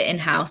loved it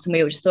in-house, and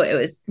we all just thought it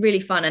was really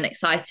fun and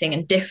exciting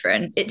and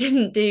different. It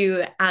didn't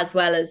do as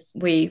well as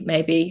we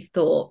maybe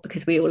thought,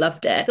 because we all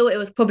loved it. Thought it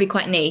was probably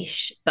quite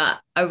niche, but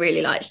I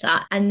really liked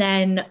that. And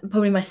then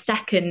probably my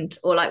second,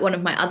 or like one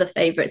of my other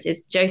favorites,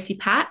 is Josie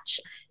Patch.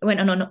 I went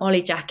on an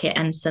Ollie jacket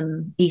and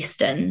some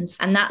Easterns.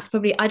 And that's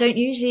probably, I don't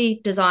usually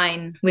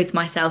design with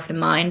myself in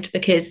mind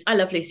because I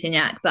love Lucy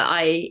Yak, but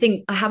I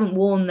think I haven't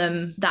worn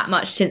them that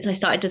much since I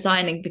started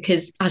designing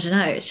because I don't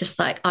know, it's just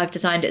like I've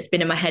designed it, it's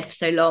been in my head for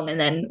so long. And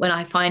then when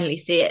I finally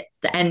see it,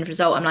 the end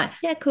result, I'm like,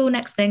 yeah, cool,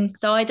 next thing.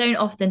 So I don't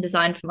often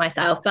design for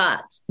myself,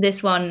 but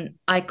this one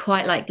I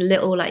quite like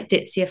little like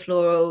ditzier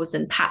florals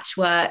and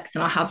patchworks,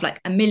 and I have like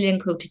a million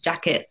quilted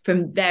jackets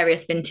from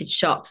various vintage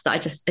shops that I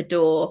just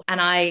adore. And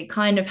I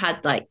kind of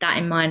had like that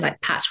in mind,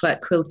 like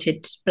patchwork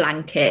quilted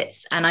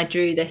blankets. And I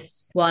drew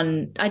this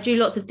one, I drew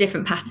lots of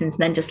different patterns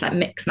and then just like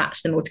mix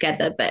match them all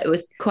together. But it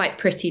was quite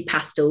pretty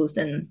pastels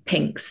and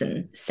pinks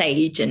and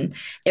sage, and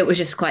it was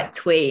just quite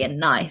twee and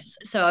nice.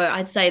 So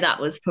I'd say that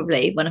was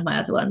probably one of my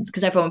other ones,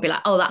 because everyone would be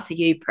like, oh, that's a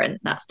U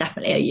print. That's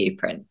definitely a U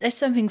print. There's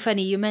something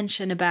funny you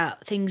mentioned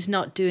about things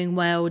not doing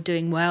well or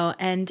doing well.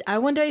 And I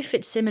wonder if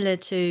it's similar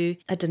to,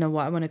 I don't know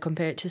what I want to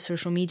compare it to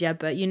social media,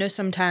 but you know,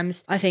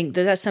 sometimes I think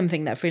that that's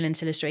something that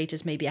freelance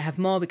illustrators maybe have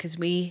more, because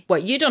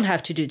what you don't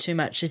have to do too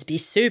much is be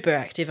super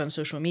active on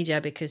social media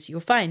because you're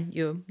fine.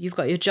 You've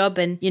got your job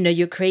and, you know,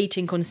 you're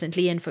creating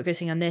constantly and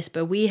focusing on this,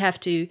 but we have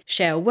to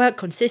share work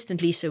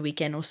consistently so we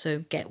can also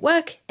get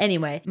work.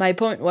 Anyway, my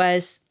point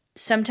was,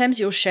 sometimes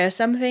you'll share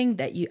something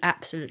that you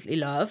absolutely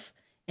love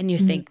and you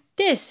think,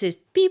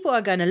 people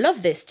are going to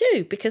love this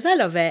too because I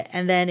love it.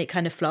 And then it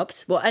kind of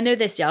flops. Well, I know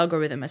there's the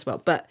algorithm as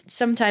well, but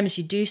sometimes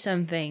you do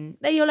something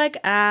that you're like,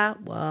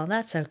 well,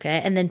 that's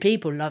okay. And then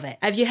people love it.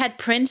 Have you had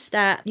prints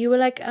that you were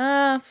like,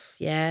 yeah,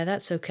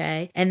 that's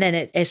okay. And then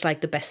it's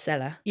like the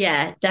bestseller?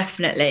 Yeah,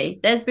 definitely.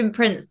 There's been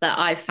prints that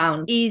I've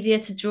found easier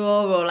to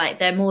draw, or like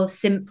they're more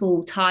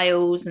simple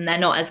tiles and they're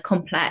not as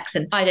complex.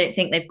 And I don't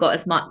think they've got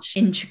as much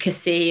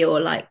intricacy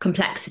or like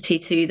complexity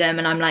to them.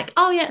 And I'm like,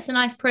 oh yeah, it's a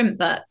nice print,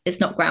 but it's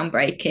not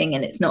groundbreaking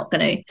and it's not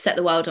going to set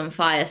the world on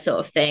fire sort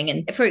of thing.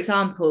 And for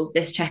example,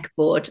 this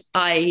checkerboard,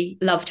 I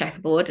love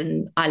checkerboard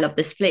and I love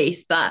this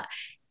fleece, but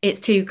it's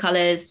 2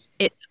 colours,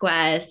 it's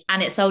squares,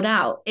 and it's sold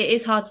out. It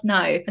is hard to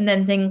know. And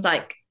then things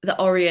like the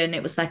Orion,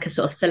 it was like a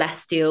sort of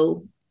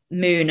celestial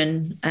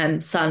moon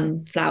and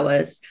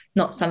sunflowers,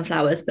 not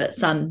sunflowers, but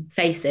sun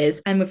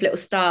faces, and with little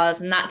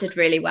stars, and that did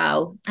really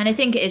well. And I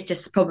think it is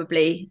just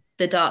probably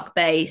the dark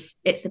base.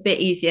 It's a bit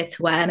easier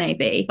to wear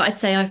maybe, but I'd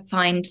say I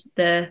find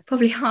the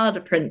probably harder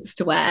prints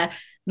to wear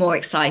more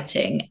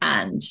exciting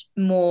and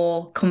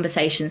more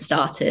conversation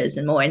starters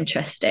and more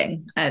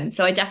interesting.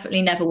 So I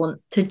definitely never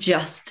want to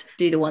just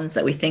do the ones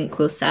that we think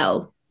will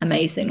sell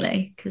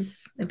amazingly,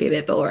 because it'd be a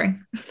bit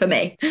boring for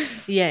me.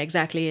 Yeah,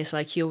 exactly. It's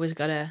like you always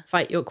gotta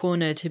fight your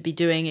corner to be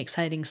doing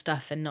exciting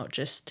stuff and not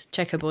just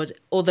checkerboard.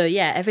 Although,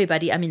 yeah,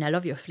 everybody, I mean, I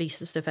love your fleece.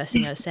 That's the first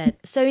thing I said.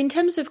 So in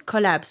terms of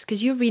collabs,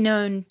 because you're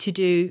renowned to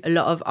do a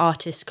lot of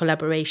artist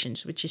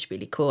collaborations, which is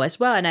really cool as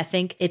well. And I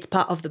think it's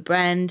part of the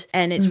brand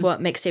and it's what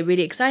makes it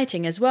really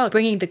exciting as well,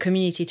 bringing the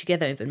community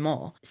together even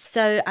more.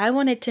 So I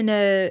wanted to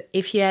know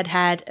if you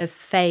had a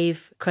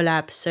fave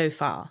collab so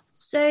far.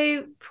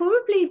 So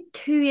probably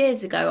 2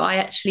 years ago, I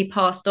actually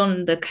passed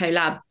on the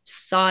collab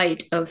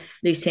side of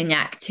Lucy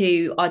Yak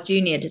to our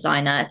junior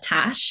designer,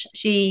 Tash.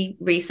 She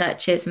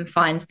researches and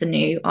finds the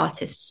new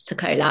artists to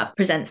collab,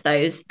 presents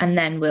those, and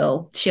then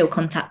she'll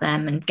contact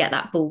them and get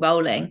that ball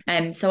rolling.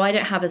 So I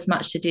don't have as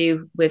much to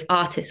do with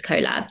artist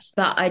collabs,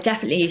 but I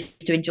definitely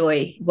used to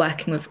enjoy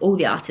working with all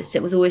the artists.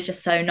 It was always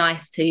just so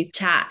nice to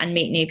chat and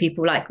meet new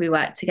people. Like we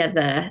worked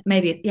together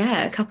maybe,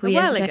 a couple of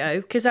years ago. A while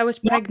ago, because I was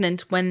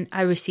pregnant when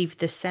I received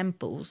the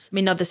samples. I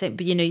mean, not the same,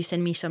 but you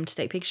send me some to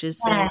take pictures.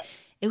 So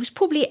it was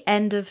probably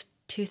end of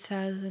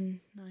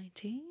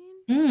 2019.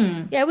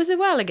 Yeah, it was a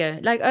while ago,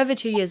 like over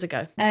 2 years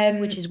ago,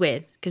 which is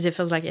weird because it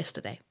feels like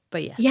yesterday.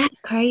 But yes. Yeah,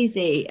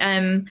 crazy.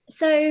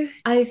 So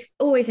I've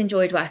always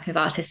enjoyed working with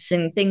artists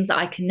and things that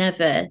I can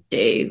never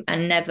do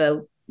and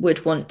never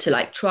would want to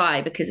like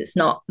try because it's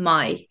not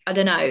I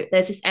don't know,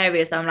 there's just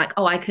areas that I'm like,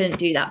 oh, I couldn't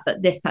do that,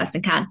 but this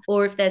person can.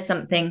 Or if there's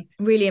something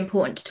really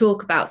important to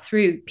talk about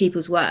through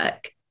people's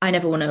work, I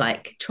never want to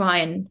like try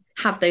and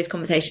have those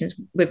conversations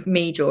with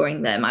me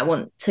drawing them. I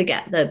want to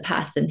get the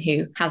person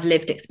who has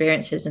lived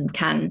experiences and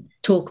can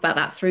talk about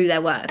that through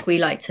their work. We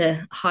like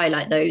to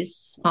highlight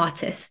those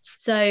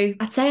artists. So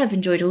I'd say I've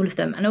enjoyed all of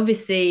them. And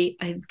obviously,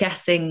 I'm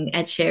guessing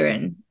Ed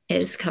Sheeran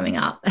is coming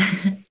up.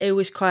 It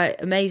was quite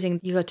amazing.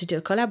 You got to do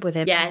a collab with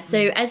him. Yeah, so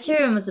Ed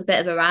Sheeran was a bit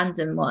of a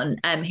random one.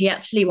 He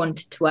actually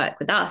wanted to work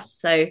with us.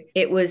 So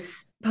it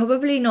was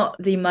probably not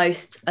the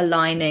most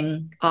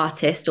aligning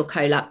artist or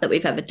collab that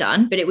we've ever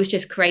done, but it was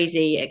just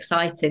crazy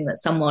exciting that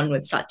someone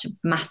with such a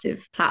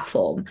massive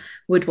platform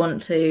would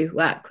want to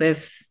work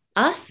with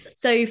us.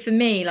 So for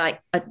me, like,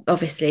 I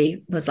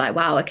obviously was like,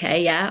 wow,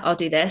 okay, yeah, I'll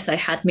do this. I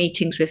had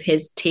meetings with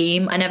his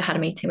team. I never had a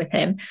meeting with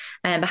him,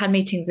 but I had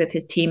meetings with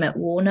his team at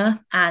Warner,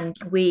 and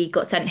we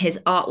got sent his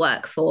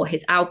artwork for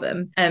his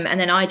album. And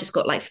then I just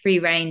got like free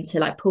reign to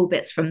like pull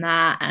bits from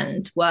that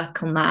and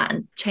work on that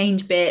and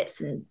change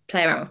bits and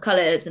play around with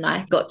colors. And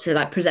I got to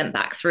like present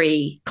back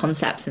 3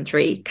 concepts and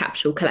 3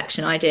 capsule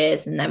collection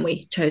ideas. And then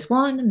we chose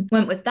one and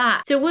went with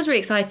that. So it was really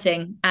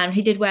exciting. And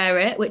he did wear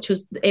it,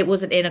 it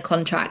wasn't in a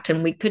contract,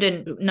 and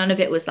none of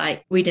it was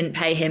like, we didn't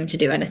pay him to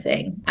do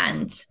anything.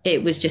 And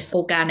it was just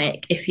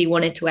organic. If he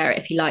wanted to wear it,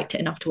 if he liked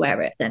it enough to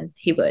wear it, then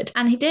he would.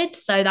 And he did.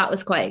 So that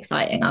was quite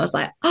exciting. I was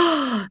like,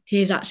 oh,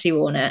 he's actually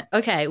worn it.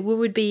 Okay, what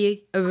would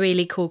be a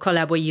really cool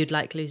collab where you'd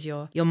like lose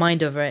your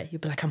mind over it?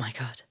 You'd be like, oh my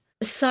God.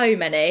 So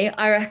many,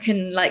 I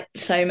reckon, like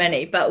so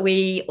many. But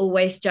we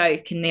always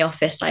joke in the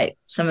office, like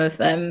some of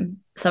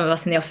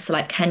us in the office are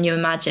like, can you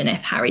imagine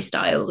if Harry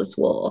Styles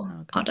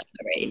wore our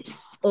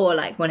diaries, or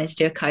like wanted to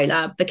do a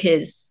collab,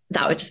 because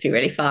that would just be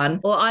really fun.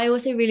 Or I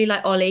also really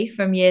like Ollie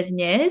from Years and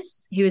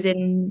Years. He was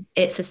in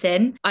It's a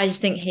Sin. I just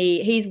think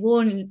he's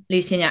worn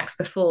Lucy Yak's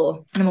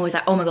before, and I'm always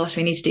like, oh my gosh,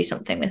 we need to do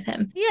something with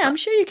him. Yeah, I'm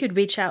sure you could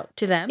reach out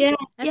to them. Yeah,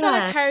 I feel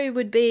like Harry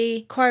would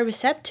be quite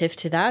receptive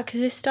to that,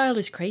 because his style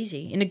is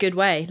crazy in a good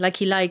way. Like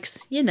he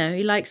likes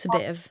a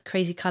bit of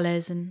crazy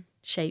colours and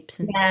shapes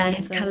and stuff.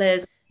 His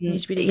colours.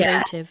 He's really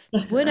creative.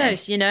 Who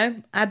knows,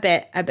 I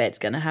bet it's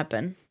going to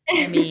happen.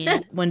 I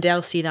mean, one day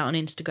I'll see that on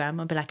Instagram.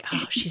 I'll be like,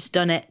 oh, she's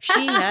done it.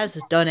 She has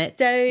done it.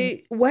 So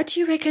what do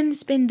you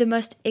reckon's been the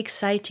most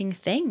exciting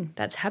thing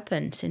that's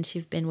happened since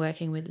you've been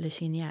working with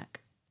Lucy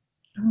Yak?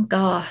 Oh,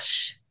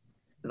 gosh.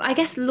 I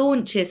guess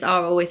launches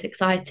are always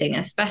exciting,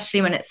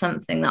 especially when it's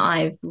something that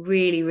I've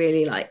really,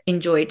 really like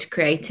enjoyed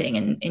creating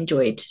and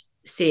enjoyed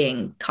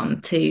seeing come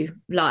to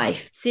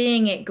life,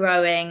 seeing it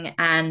growing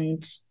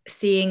and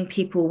seeing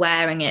people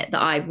wearing it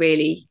that I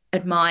really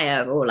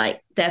admire, or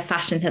like their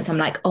fashion sense. I'm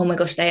like, oh my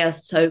gosh, they are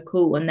so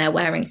cool, and they're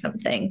wearing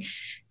something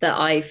that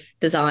I've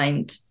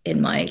designed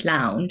in my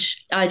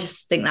lounge. I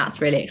just think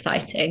that's really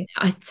exciting.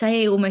 I'd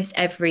say almost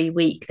every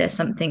week there's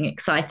something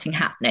exciting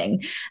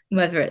happening,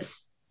 whether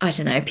it's, I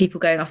don't know, people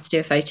going off to do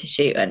a photo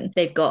shoot and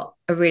they've got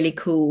a really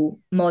cool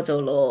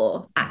model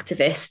or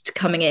activist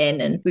coming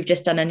in, and we've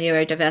just done a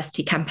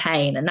neurodiversity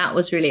campaign, and that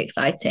was really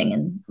exciting.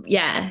 And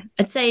yeah,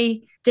 I'd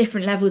say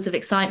different levels of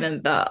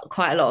excitement, but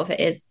quite a lot of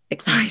it is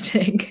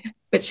exciting.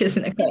 Which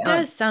isn't a great It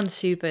does sound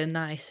super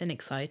nice and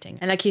exciting.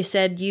 And like you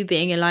said, you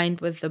being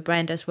aligned with the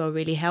brand as well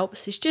really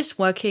helps. It's just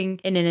working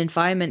in an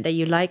environment that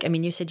you like. I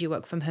mean, you said you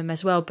work from home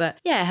as well, but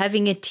yeah,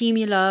 having a team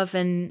you love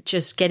and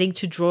just getting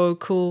to draw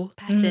cool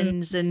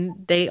patterns and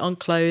they on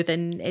clothes,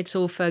 and it's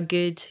all for a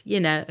good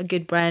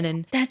brand.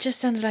 And that just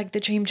sounds like the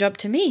dream job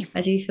to me.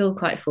 I do feel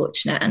quite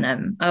fortunate.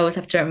 And I always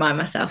have to remind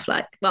myself,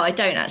 like, well, I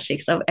don't actually,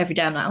 because every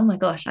day I'm like, oh my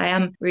gosh, I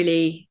am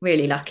really,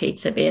 really lucky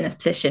to be in this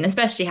position,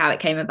 especially how it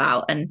came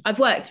about. And I've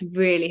worked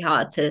really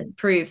hard to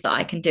prove that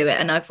I can do it,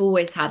 and I've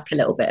always had a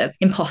little bit of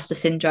imposter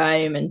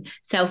syndrome and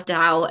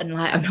self-doubt, and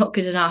like, I'm not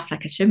good enough,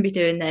 like I shouldn't be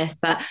doing this,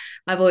 but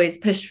I've always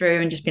pushed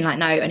through and just been like,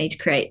 no, I need to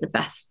create the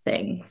best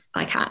things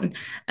I can,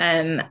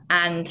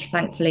 and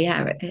thankfully,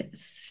 yeah,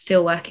 it's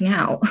still working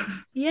out.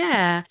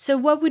 Yeah. So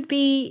what would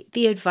be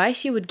the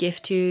advice you would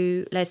give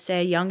to, let's say,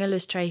 a young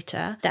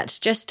illustrator that's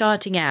just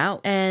starting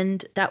out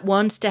and that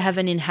wants to have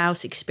an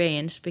in-house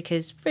experience,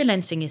 because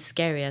freelancing is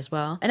scary as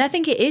well, and I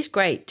think it is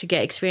great to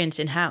get experience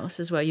in-house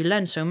as well. You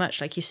learn so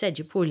much. Like you said,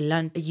 you probably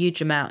learned a huge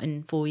amount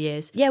in 4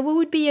 years. Yeah, what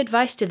would be your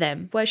advice to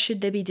them? What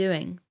should they be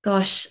doing?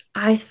 Gosh,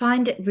 I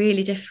find it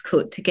really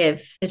difficult to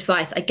give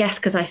advice, I guess,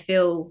 because I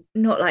feel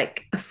not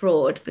like a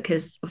fraud,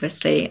 because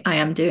obviously I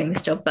am doing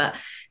this job, but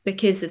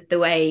because of the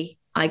way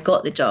I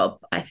got the job,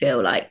 I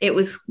feel like it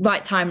was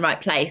right time, right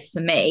place for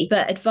me.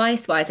 But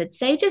advice wise, I'd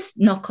say just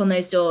knock on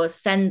those doors,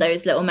 send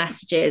those little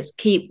messages,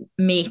 keep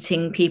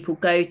meeting people,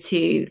 go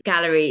to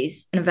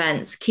galleries and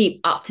events,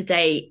 keep up to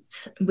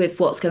date with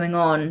what's going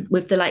on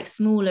with the like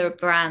smaller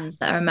brands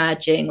that are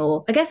emerging,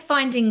 or I guess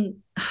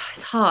finding,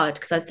 it's hard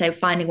because I'd say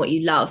finding what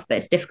you love, but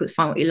it's difficult to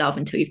find what you love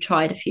until you've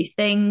tried a few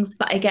things.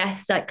 But I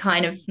guess like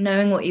kind of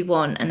knowing what you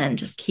want and then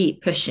just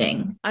keep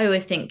pushing. I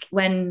always think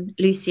when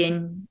Lucy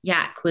and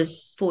Yak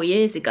was 4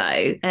 years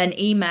ago, an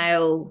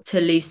email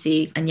to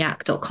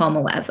lucyandyak.com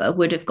or whatever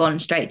would have gone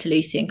straight to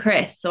Lucy and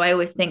Chris. So I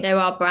always think there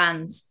are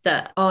brands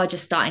that are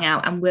just starting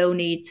out and will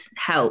need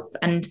help.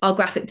 And our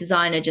graphic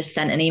designer just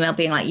sent an email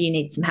being like, you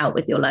need some help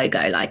with your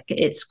logo, like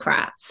it's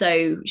crap.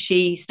 So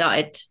she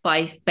started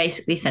by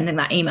basically sending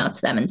that email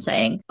to them and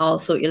saying, I'll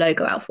sort your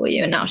logo out for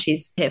you. And now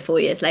she's here 4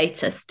 years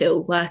later,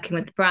 still working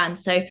with the brand.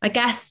 So I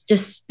guess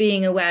just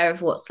being aware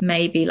of what's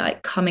maybe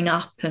like coming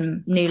up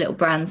and new little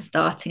brands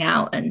starting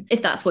out. And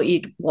if that's what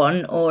you'd want,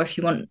 or if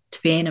you want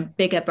to be in a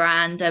bigger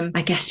brand,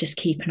 I guess just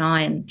keep an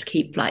eye and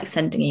keep like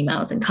sending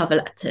emails and cover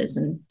letters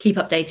and keep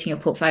updating your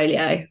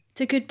portfolio.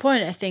 It's a good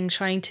point, I think,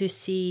 trying to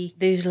see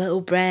those little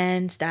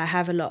brands that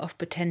have a lot of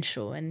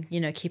potential and, you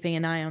know, keeping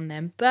an eye on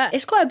them. But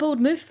it's quite a bold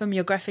move from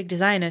your graphic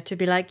designer to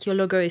be like, your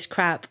logo is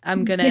crap,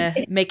 I'm going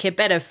to make it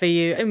better for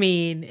you. I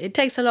mean, it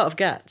takes a lot of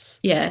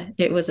guts. Yeah,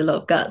 it was a lot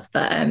of guts,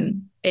 but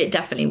it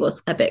definitely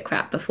was a bit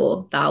crap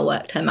before Val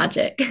worked her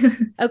magic.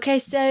 Okay,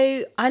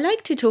 so I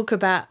like to talk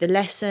about the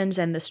lessons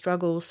and the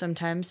struggles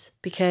sometimes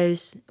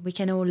because we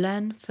can all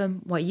learn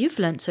from what you've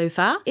learned so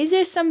far. Is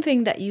there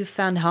something that you've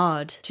found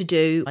hard to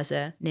do as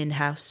an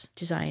in-house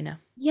designer?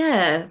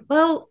 Yeah,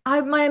 well,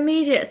 my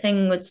immediate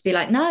thing would be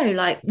like, no,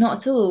 like not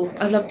at all.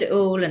 I loved it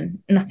all and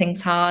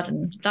nothing's hard.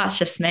 And that's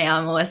just me.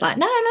 I'm always like,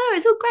 no,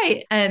 it's all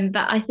great.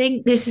 But I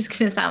think this is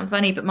going to sound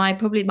funny, but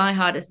my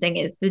hardest thing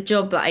is the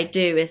job that I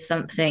do is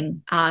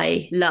something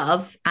I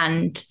love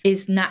and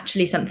is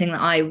naturally something that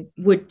I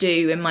would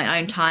do in my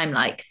own time,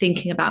 like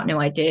thinking about new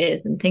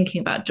ideas and thinking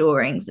about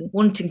drawings and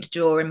wanting to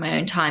draw in my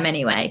own time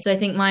anyway. So I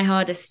think my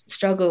hardest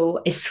struggle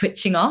is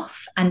switching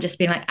off and just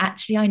being like,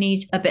 actually, I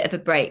need a bit of a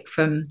break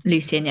from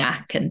Lucy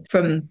Yak and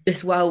from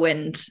this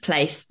whirlwind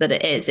place that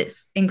it is.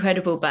 It's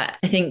incredible, but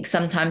I think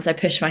sometimes I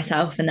push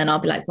myself and then I'll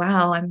be like,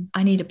 wow,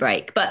 I need a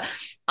break. But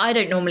I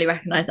don't normally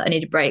recognize that I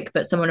need a break,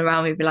 but someone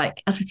around me would be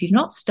like, Elspeth, you've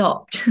not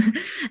stopped.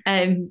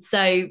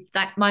 So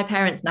that my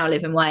parents now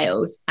live in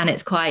Wales and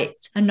it's quite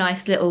a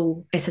nice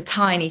it's a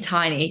tiny,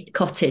 tiny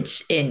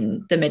cottage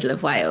in the middle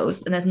of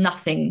Wales and there's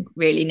nothing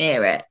really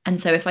near it. And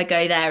so if I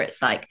go there,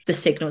 it's like the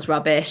signal's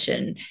rubbish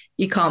and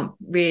you can't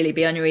really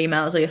be on your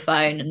emails or your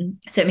phone. And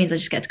so it means I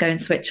just get to go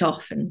and switch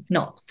off and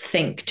not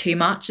think too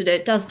much. And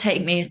it does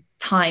take me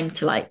time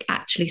to like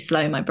actually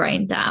slow my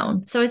brain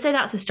down. So I'd say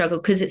that's a struggle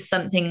because it's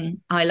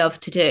something I love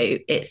to do.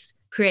 It's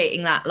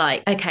creating that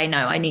like, okay, no,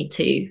 I need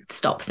to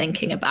stop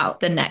thinking about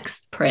the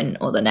next print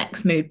or the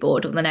next mood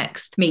board or the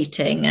next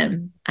meeting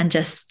and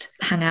just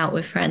hang out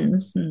with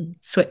friends and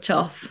switch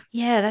off.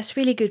 Yeah, that's a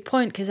really good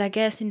point because I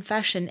guess in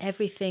fashion,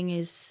 everything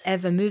is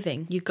ever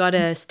moving. You got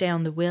to stay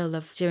on the wheel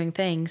of doing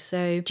things.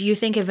 So do you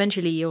think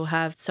eventually you'll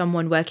have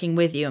someone working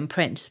with you on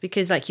prints?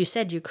 Because like you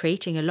said, you're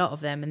creating a lot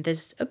of them and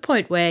there's a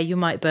point where you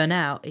might burn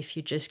out if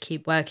you just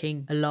keep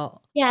working a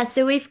lot. Yeah,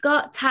 so we've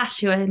got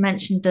Tash, who I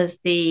mentioned does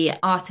the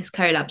artist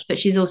collabs, but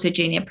she's also a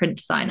junior print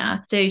designer.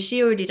 So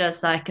she already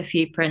does like a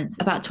few prints.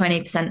 About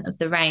 20% of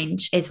the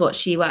range is what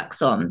she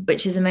works on,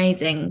 which is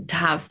amazing to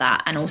have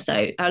that. And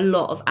also a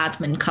lot of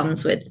admin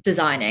comes with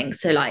designing.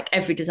 So like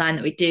every design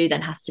that we do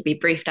then has to be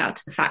briefed out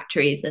to the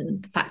factories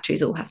and the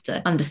factories all have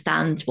to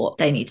understand what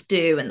they need to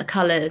do and the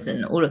colours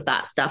and all of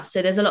that stuff.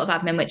 So there's a lot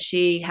of admin, which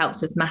she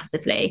helps with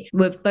massively.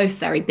 We're both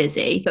very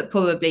busy, but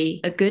probably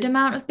a good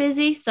amount of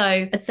busy. So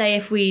I'd say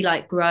if we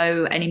like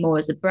grow anymore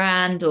as a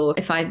brand or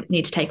if I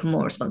need to take on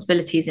more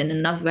responsibilities in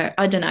another,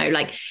 I don't know,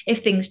 like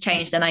if things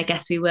change, then I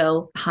guess we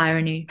will hire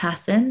a new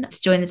person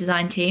to join the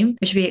design team,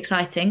 which would be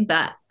exciting.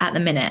 But at the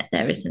minute,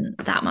 there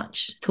isn't that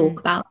much talk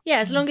about. Yeah,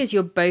 as long as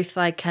you're both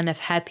like kind of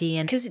happy.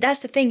 And because that's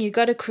the thing, you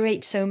got to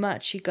create so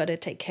much. You got to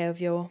take care of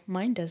your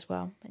mind as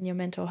well and your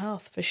mental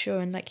health for sure.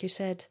 And like you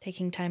said,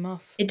 taking time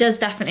off. It does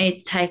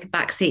definitely take a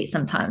back seat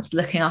sometimes,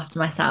 looking after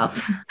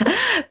myself.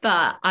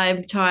 But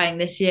I'm trying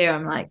this year,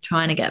 I'm like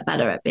trying to get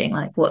better at being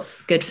like,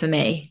 what's good for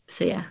me?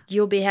 So yeah.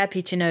 You'll be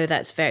happy to know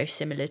that's very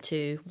similar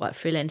to what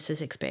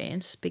freelancers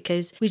experience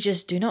because we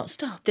just do not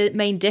stop. The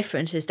main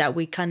difference is that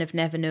we kind of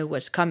never know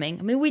what's coming.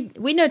 I mean,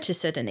 we know to a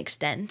certain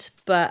extent,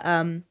 but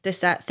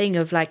there's that thing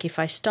of like, if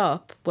I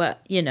stop, well,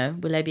 you know,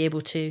 will I be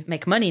able to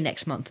make money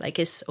next month? Like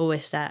it's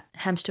always that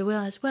hamster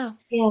wheel as well.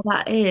 Yeah,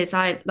 that is.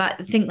 I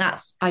think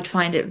I'd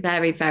find it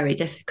very, very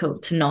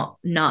difficult to not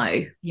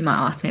know. You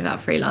might ask me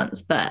about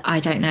freelance, but I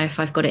don't know if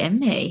I've got it in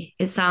me.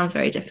 It sounds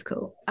very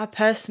difficult. I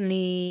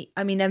personally,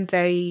 I mean, I'm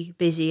very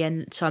busy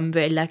and so I'm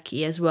very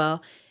lucky as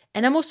well.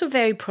 And I'm also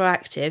very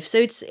proactive.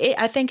 So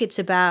I think it's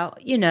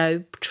about, you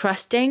know,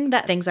 trusting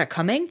that things are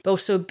coming, but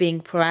also being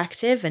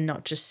proactive and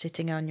not just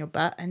sitting on your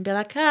butt and be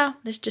like,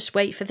 let's just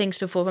wait for things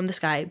to fall from the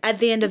sky. At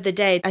the end of the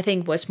day, I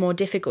think what's more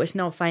difficult is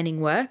not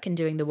finding work and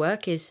doing the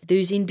work, is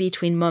those in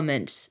between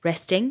moments,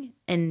 resting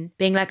and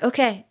being like,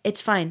 okay,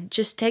 it's fine.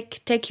 Just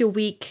take your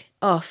week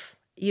off.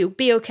 You'll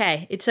be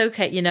okay. It's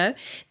okay, you know?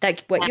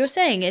 Like what you're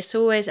saying, it's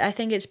always, I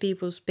think it's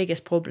people's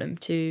biggest problem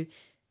to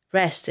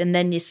rest. And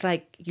then it's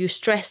like you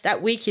stress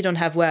that week, you don't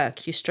have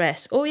work, you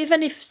stress. Or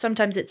even if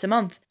sometimes it's a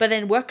month, but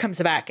then work comes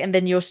back and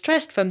then you're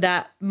stressed from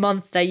that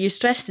month that you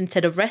stressed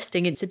instead of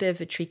resting. It's a bit of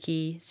a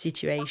tricky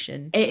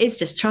situation. It is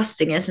just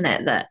trusting, isn't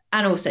it? That,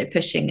 and also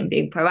pushing and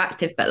being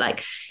proactive. But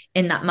like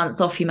in that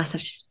month off, you must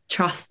have to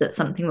trust that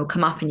something will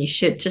come up and you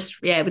should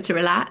just be able to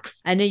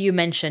relax. I know you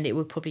mentioned it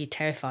would probably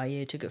terrify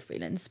you to go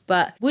freelance,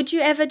 but would you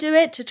ever do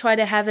it to try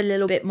to have a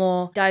little bit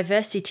more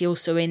diversity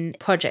also in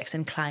projects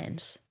and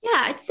clients?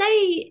 Yeah, I'd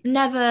say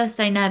never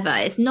say never.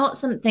 It's not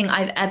something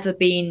I've ever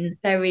been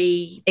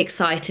very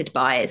excited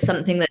by. It's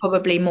something that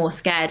probably more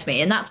scared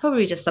me. And that's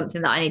probably just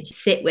something that I need to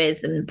sit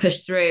with and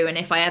push through. And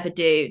if I ever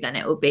do, then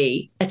it will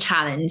be a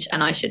challenge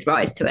and I should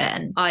rise to it.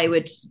 And I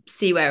would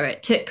see where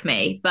it took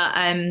me. But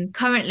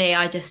currently,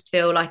 I just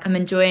feel like like I'm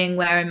enjoying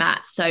where I'm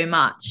at so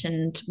much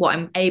and what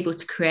I'm able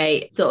to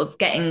create, sort of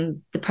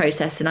getting the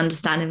process and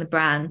understanding the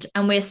brand.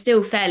 And we're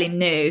still fairly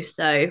new,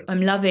 so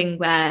I'm loving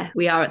where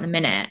we are at the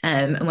minute,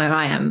 and where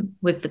I am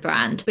with the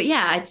brand. But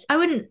yeah, I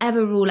wouldn't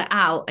ever rule it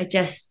out. I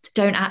just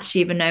don't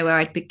actually even know where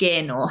I'd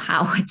begin or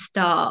how I'd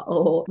start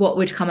or what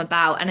would come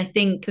about. And I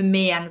think for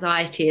me,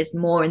 anxiety is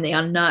more in the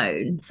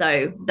unknown.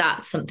 So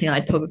that's something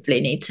I'd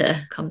probably need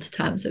to come to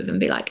terms with and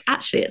be like,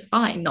 actually, it's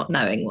fine not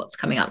knowing what's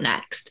coming up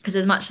next. Because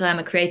as much as I'm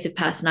a creative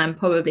person, I'm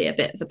probably a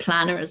bit of a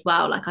planner as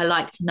well. Like I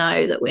like to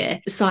know that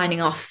we're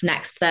signing off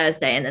next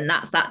Thursday and then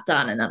that's that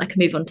done. And then I can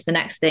move on to the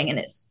next thing. And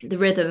it's the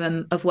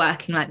rhythm of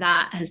working like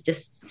that has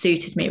just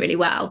suited me really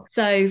well.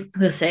 So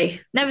we'll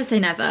see. Never say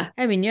never.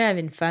 I mean, you're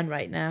having fun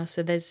right now.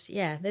 So there's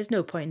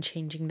no point in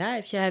changing that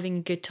if you're having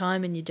a good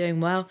time and you're doing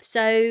well.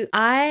 So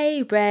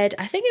I read,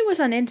 I think it was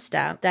on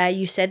Insta, that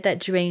you said that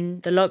during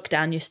the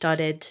lockdown you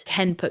started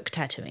henpuk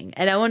tattooing.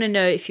 And I want to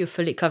know if you're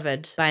fully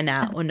covered by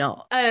now or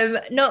not.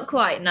 Not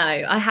quite, no.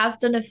 I have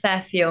done a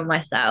fair few on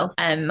myself,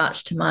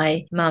 much to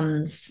my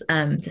mum's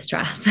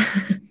distress.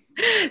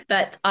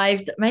 But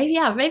I've maybe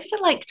done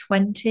like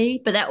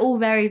 20, but they're all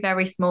very,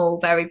 very small,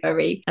 very,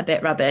 very a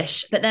bit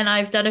rubbish. But then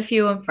I've done a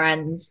few on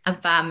friends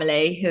and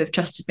family who have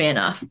trusted me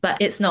enough, but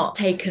it's not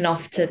taken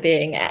off to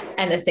being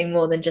anything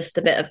more than just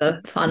a bit of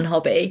a fun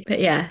hobby. But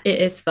yeah, it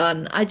is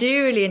fun. I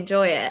do really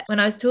enjoy it. When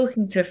I was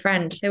talking to a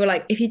friend, they were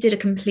like, if you did a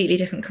completely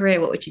different career,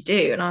 what would you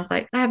do? And I was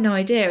like, I have no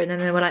idea. And then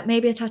they were like,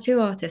 maybe a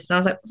tattoo artist. And I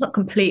was like, it's not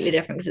completely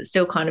different because it's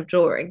still kind of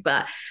drawing,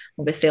 but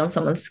obviously on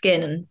someone's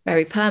skin and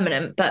very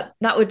permanent. But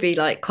that would be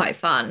like quite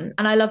fun.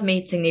 And I love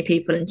meeting new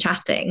people and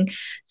chatting.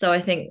 So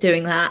I think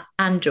doing that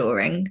and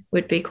drawing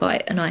would be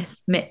quite a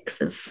nice mix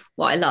of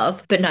what I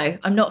love. But no,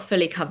 I'm not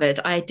fully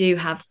covered. I do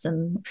have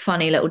some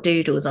funny little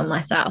doodles on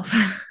myself.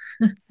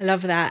 I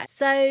love that.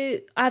 So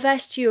I've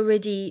asked you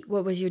already,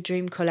 what was your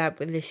dream collab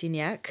with Lucy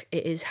Yak?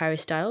 It is Harry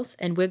Styles,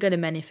 and we're going to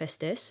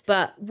manifest this.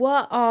 But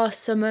what are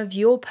some of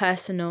your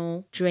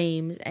personal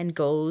dreams and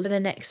goals for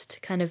the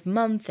next kind of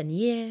month and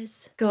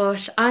years?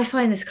 Gosh, I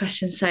find this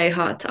question so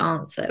hard to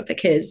answer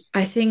because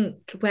I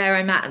think where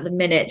I'm at the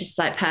minute, just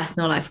like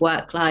personal life,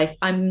 work life,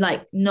 I'm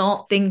like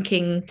not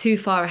thinking too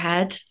far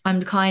ahead.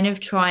 I'm kind of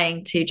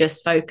trying to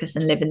just focus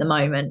and live in the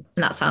moment.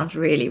 And that sounds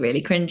really,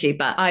 really cringy,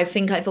 but I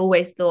think I've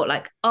always thought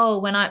like, oh,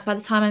 by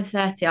the time I'm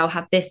 30, I'll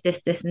have this,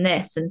 and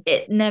this. And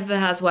it never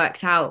has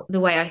worked out the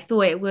way I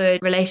thought it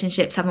would.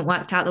 Relationships haven't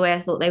worked out the way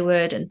I thought they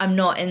would. And I'm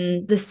not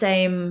in the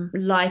same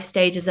life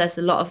stages as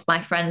a lot of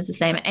my friends the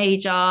same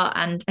age are.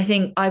 And I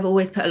think I've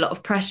always put a lot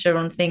of pressure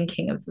on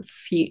thinking of the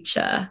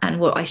future and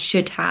what I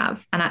should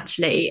have. And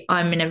actually,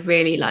 I'm in a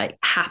really like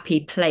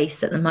happy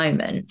place at the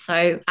moment.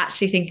 So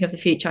actually thinking of the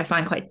future, I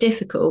find quite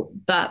difficult.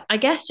 But I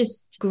guess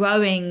just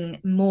growing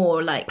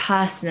more like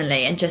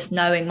personally and just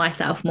knowing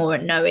myself more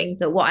and knowing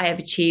that what I have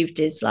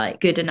achieved is like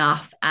good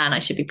enough and I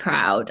should be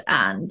proud.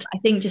 And I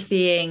think just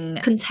being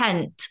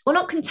content, or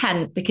not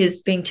content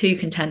because being too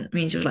content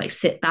means you'll like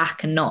sit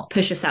back and not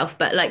push yourself,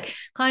 but like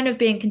kind of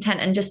being content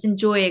and just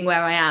enjoying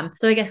where I am.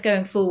 So I guess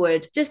going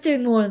forward, just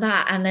doing more of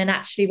that. And then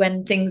actually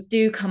when things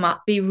do come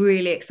up, be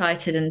really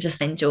excited and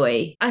just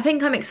enjoy. I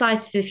think I'm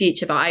excited for the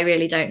future, but I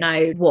really don't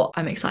know what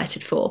I'm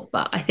excited for.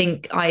 But I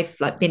think I've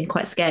like been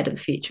quite scared of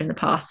the future in the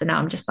past. And now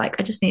I'm just like,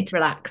 I just need to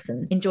relax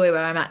and enjoy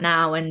where I'm at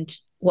now, and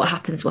what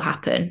happens will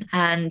happen.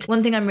 And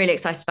one thing I'm really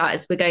excited about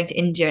is we're going to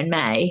India in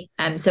May.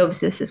 So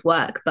obviously this is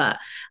work, but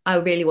I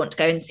really want to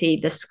go and see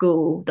the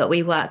school that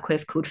we work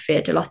with called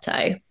Fear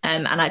Delotto.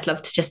 And I'd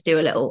love to just do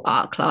a little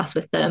art class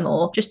with them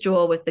or just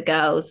draw with the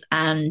girls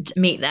and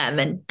meet them.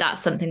 And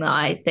that's something that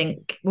I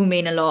think will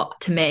mean a lot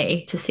to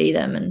me, to see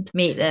them and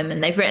meet them.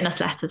 And they've written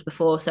us letters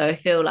before. So I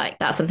feel like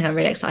that's something I'm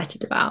really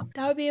excited about.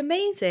 That would be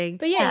amazing.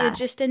 But yeah, you're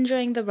just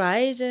enjoying the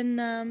ride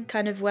and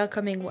kind of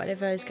welcoming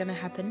whatever is going to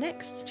happen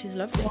next, which is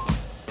lovely.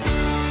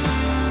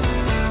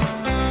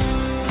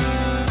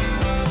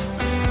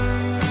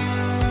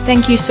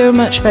 Thank you so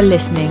much for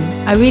listening.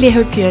 I really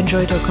hope you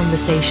enjoyed our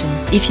conversation.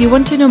 If you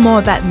want to know more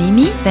about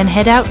Mimi, then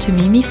head out to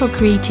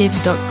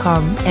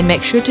mimiforcreatives.com and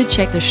make sure to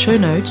check the show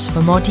notes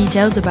for more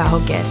details about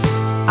our guest.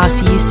 I'll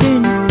see you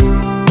soon.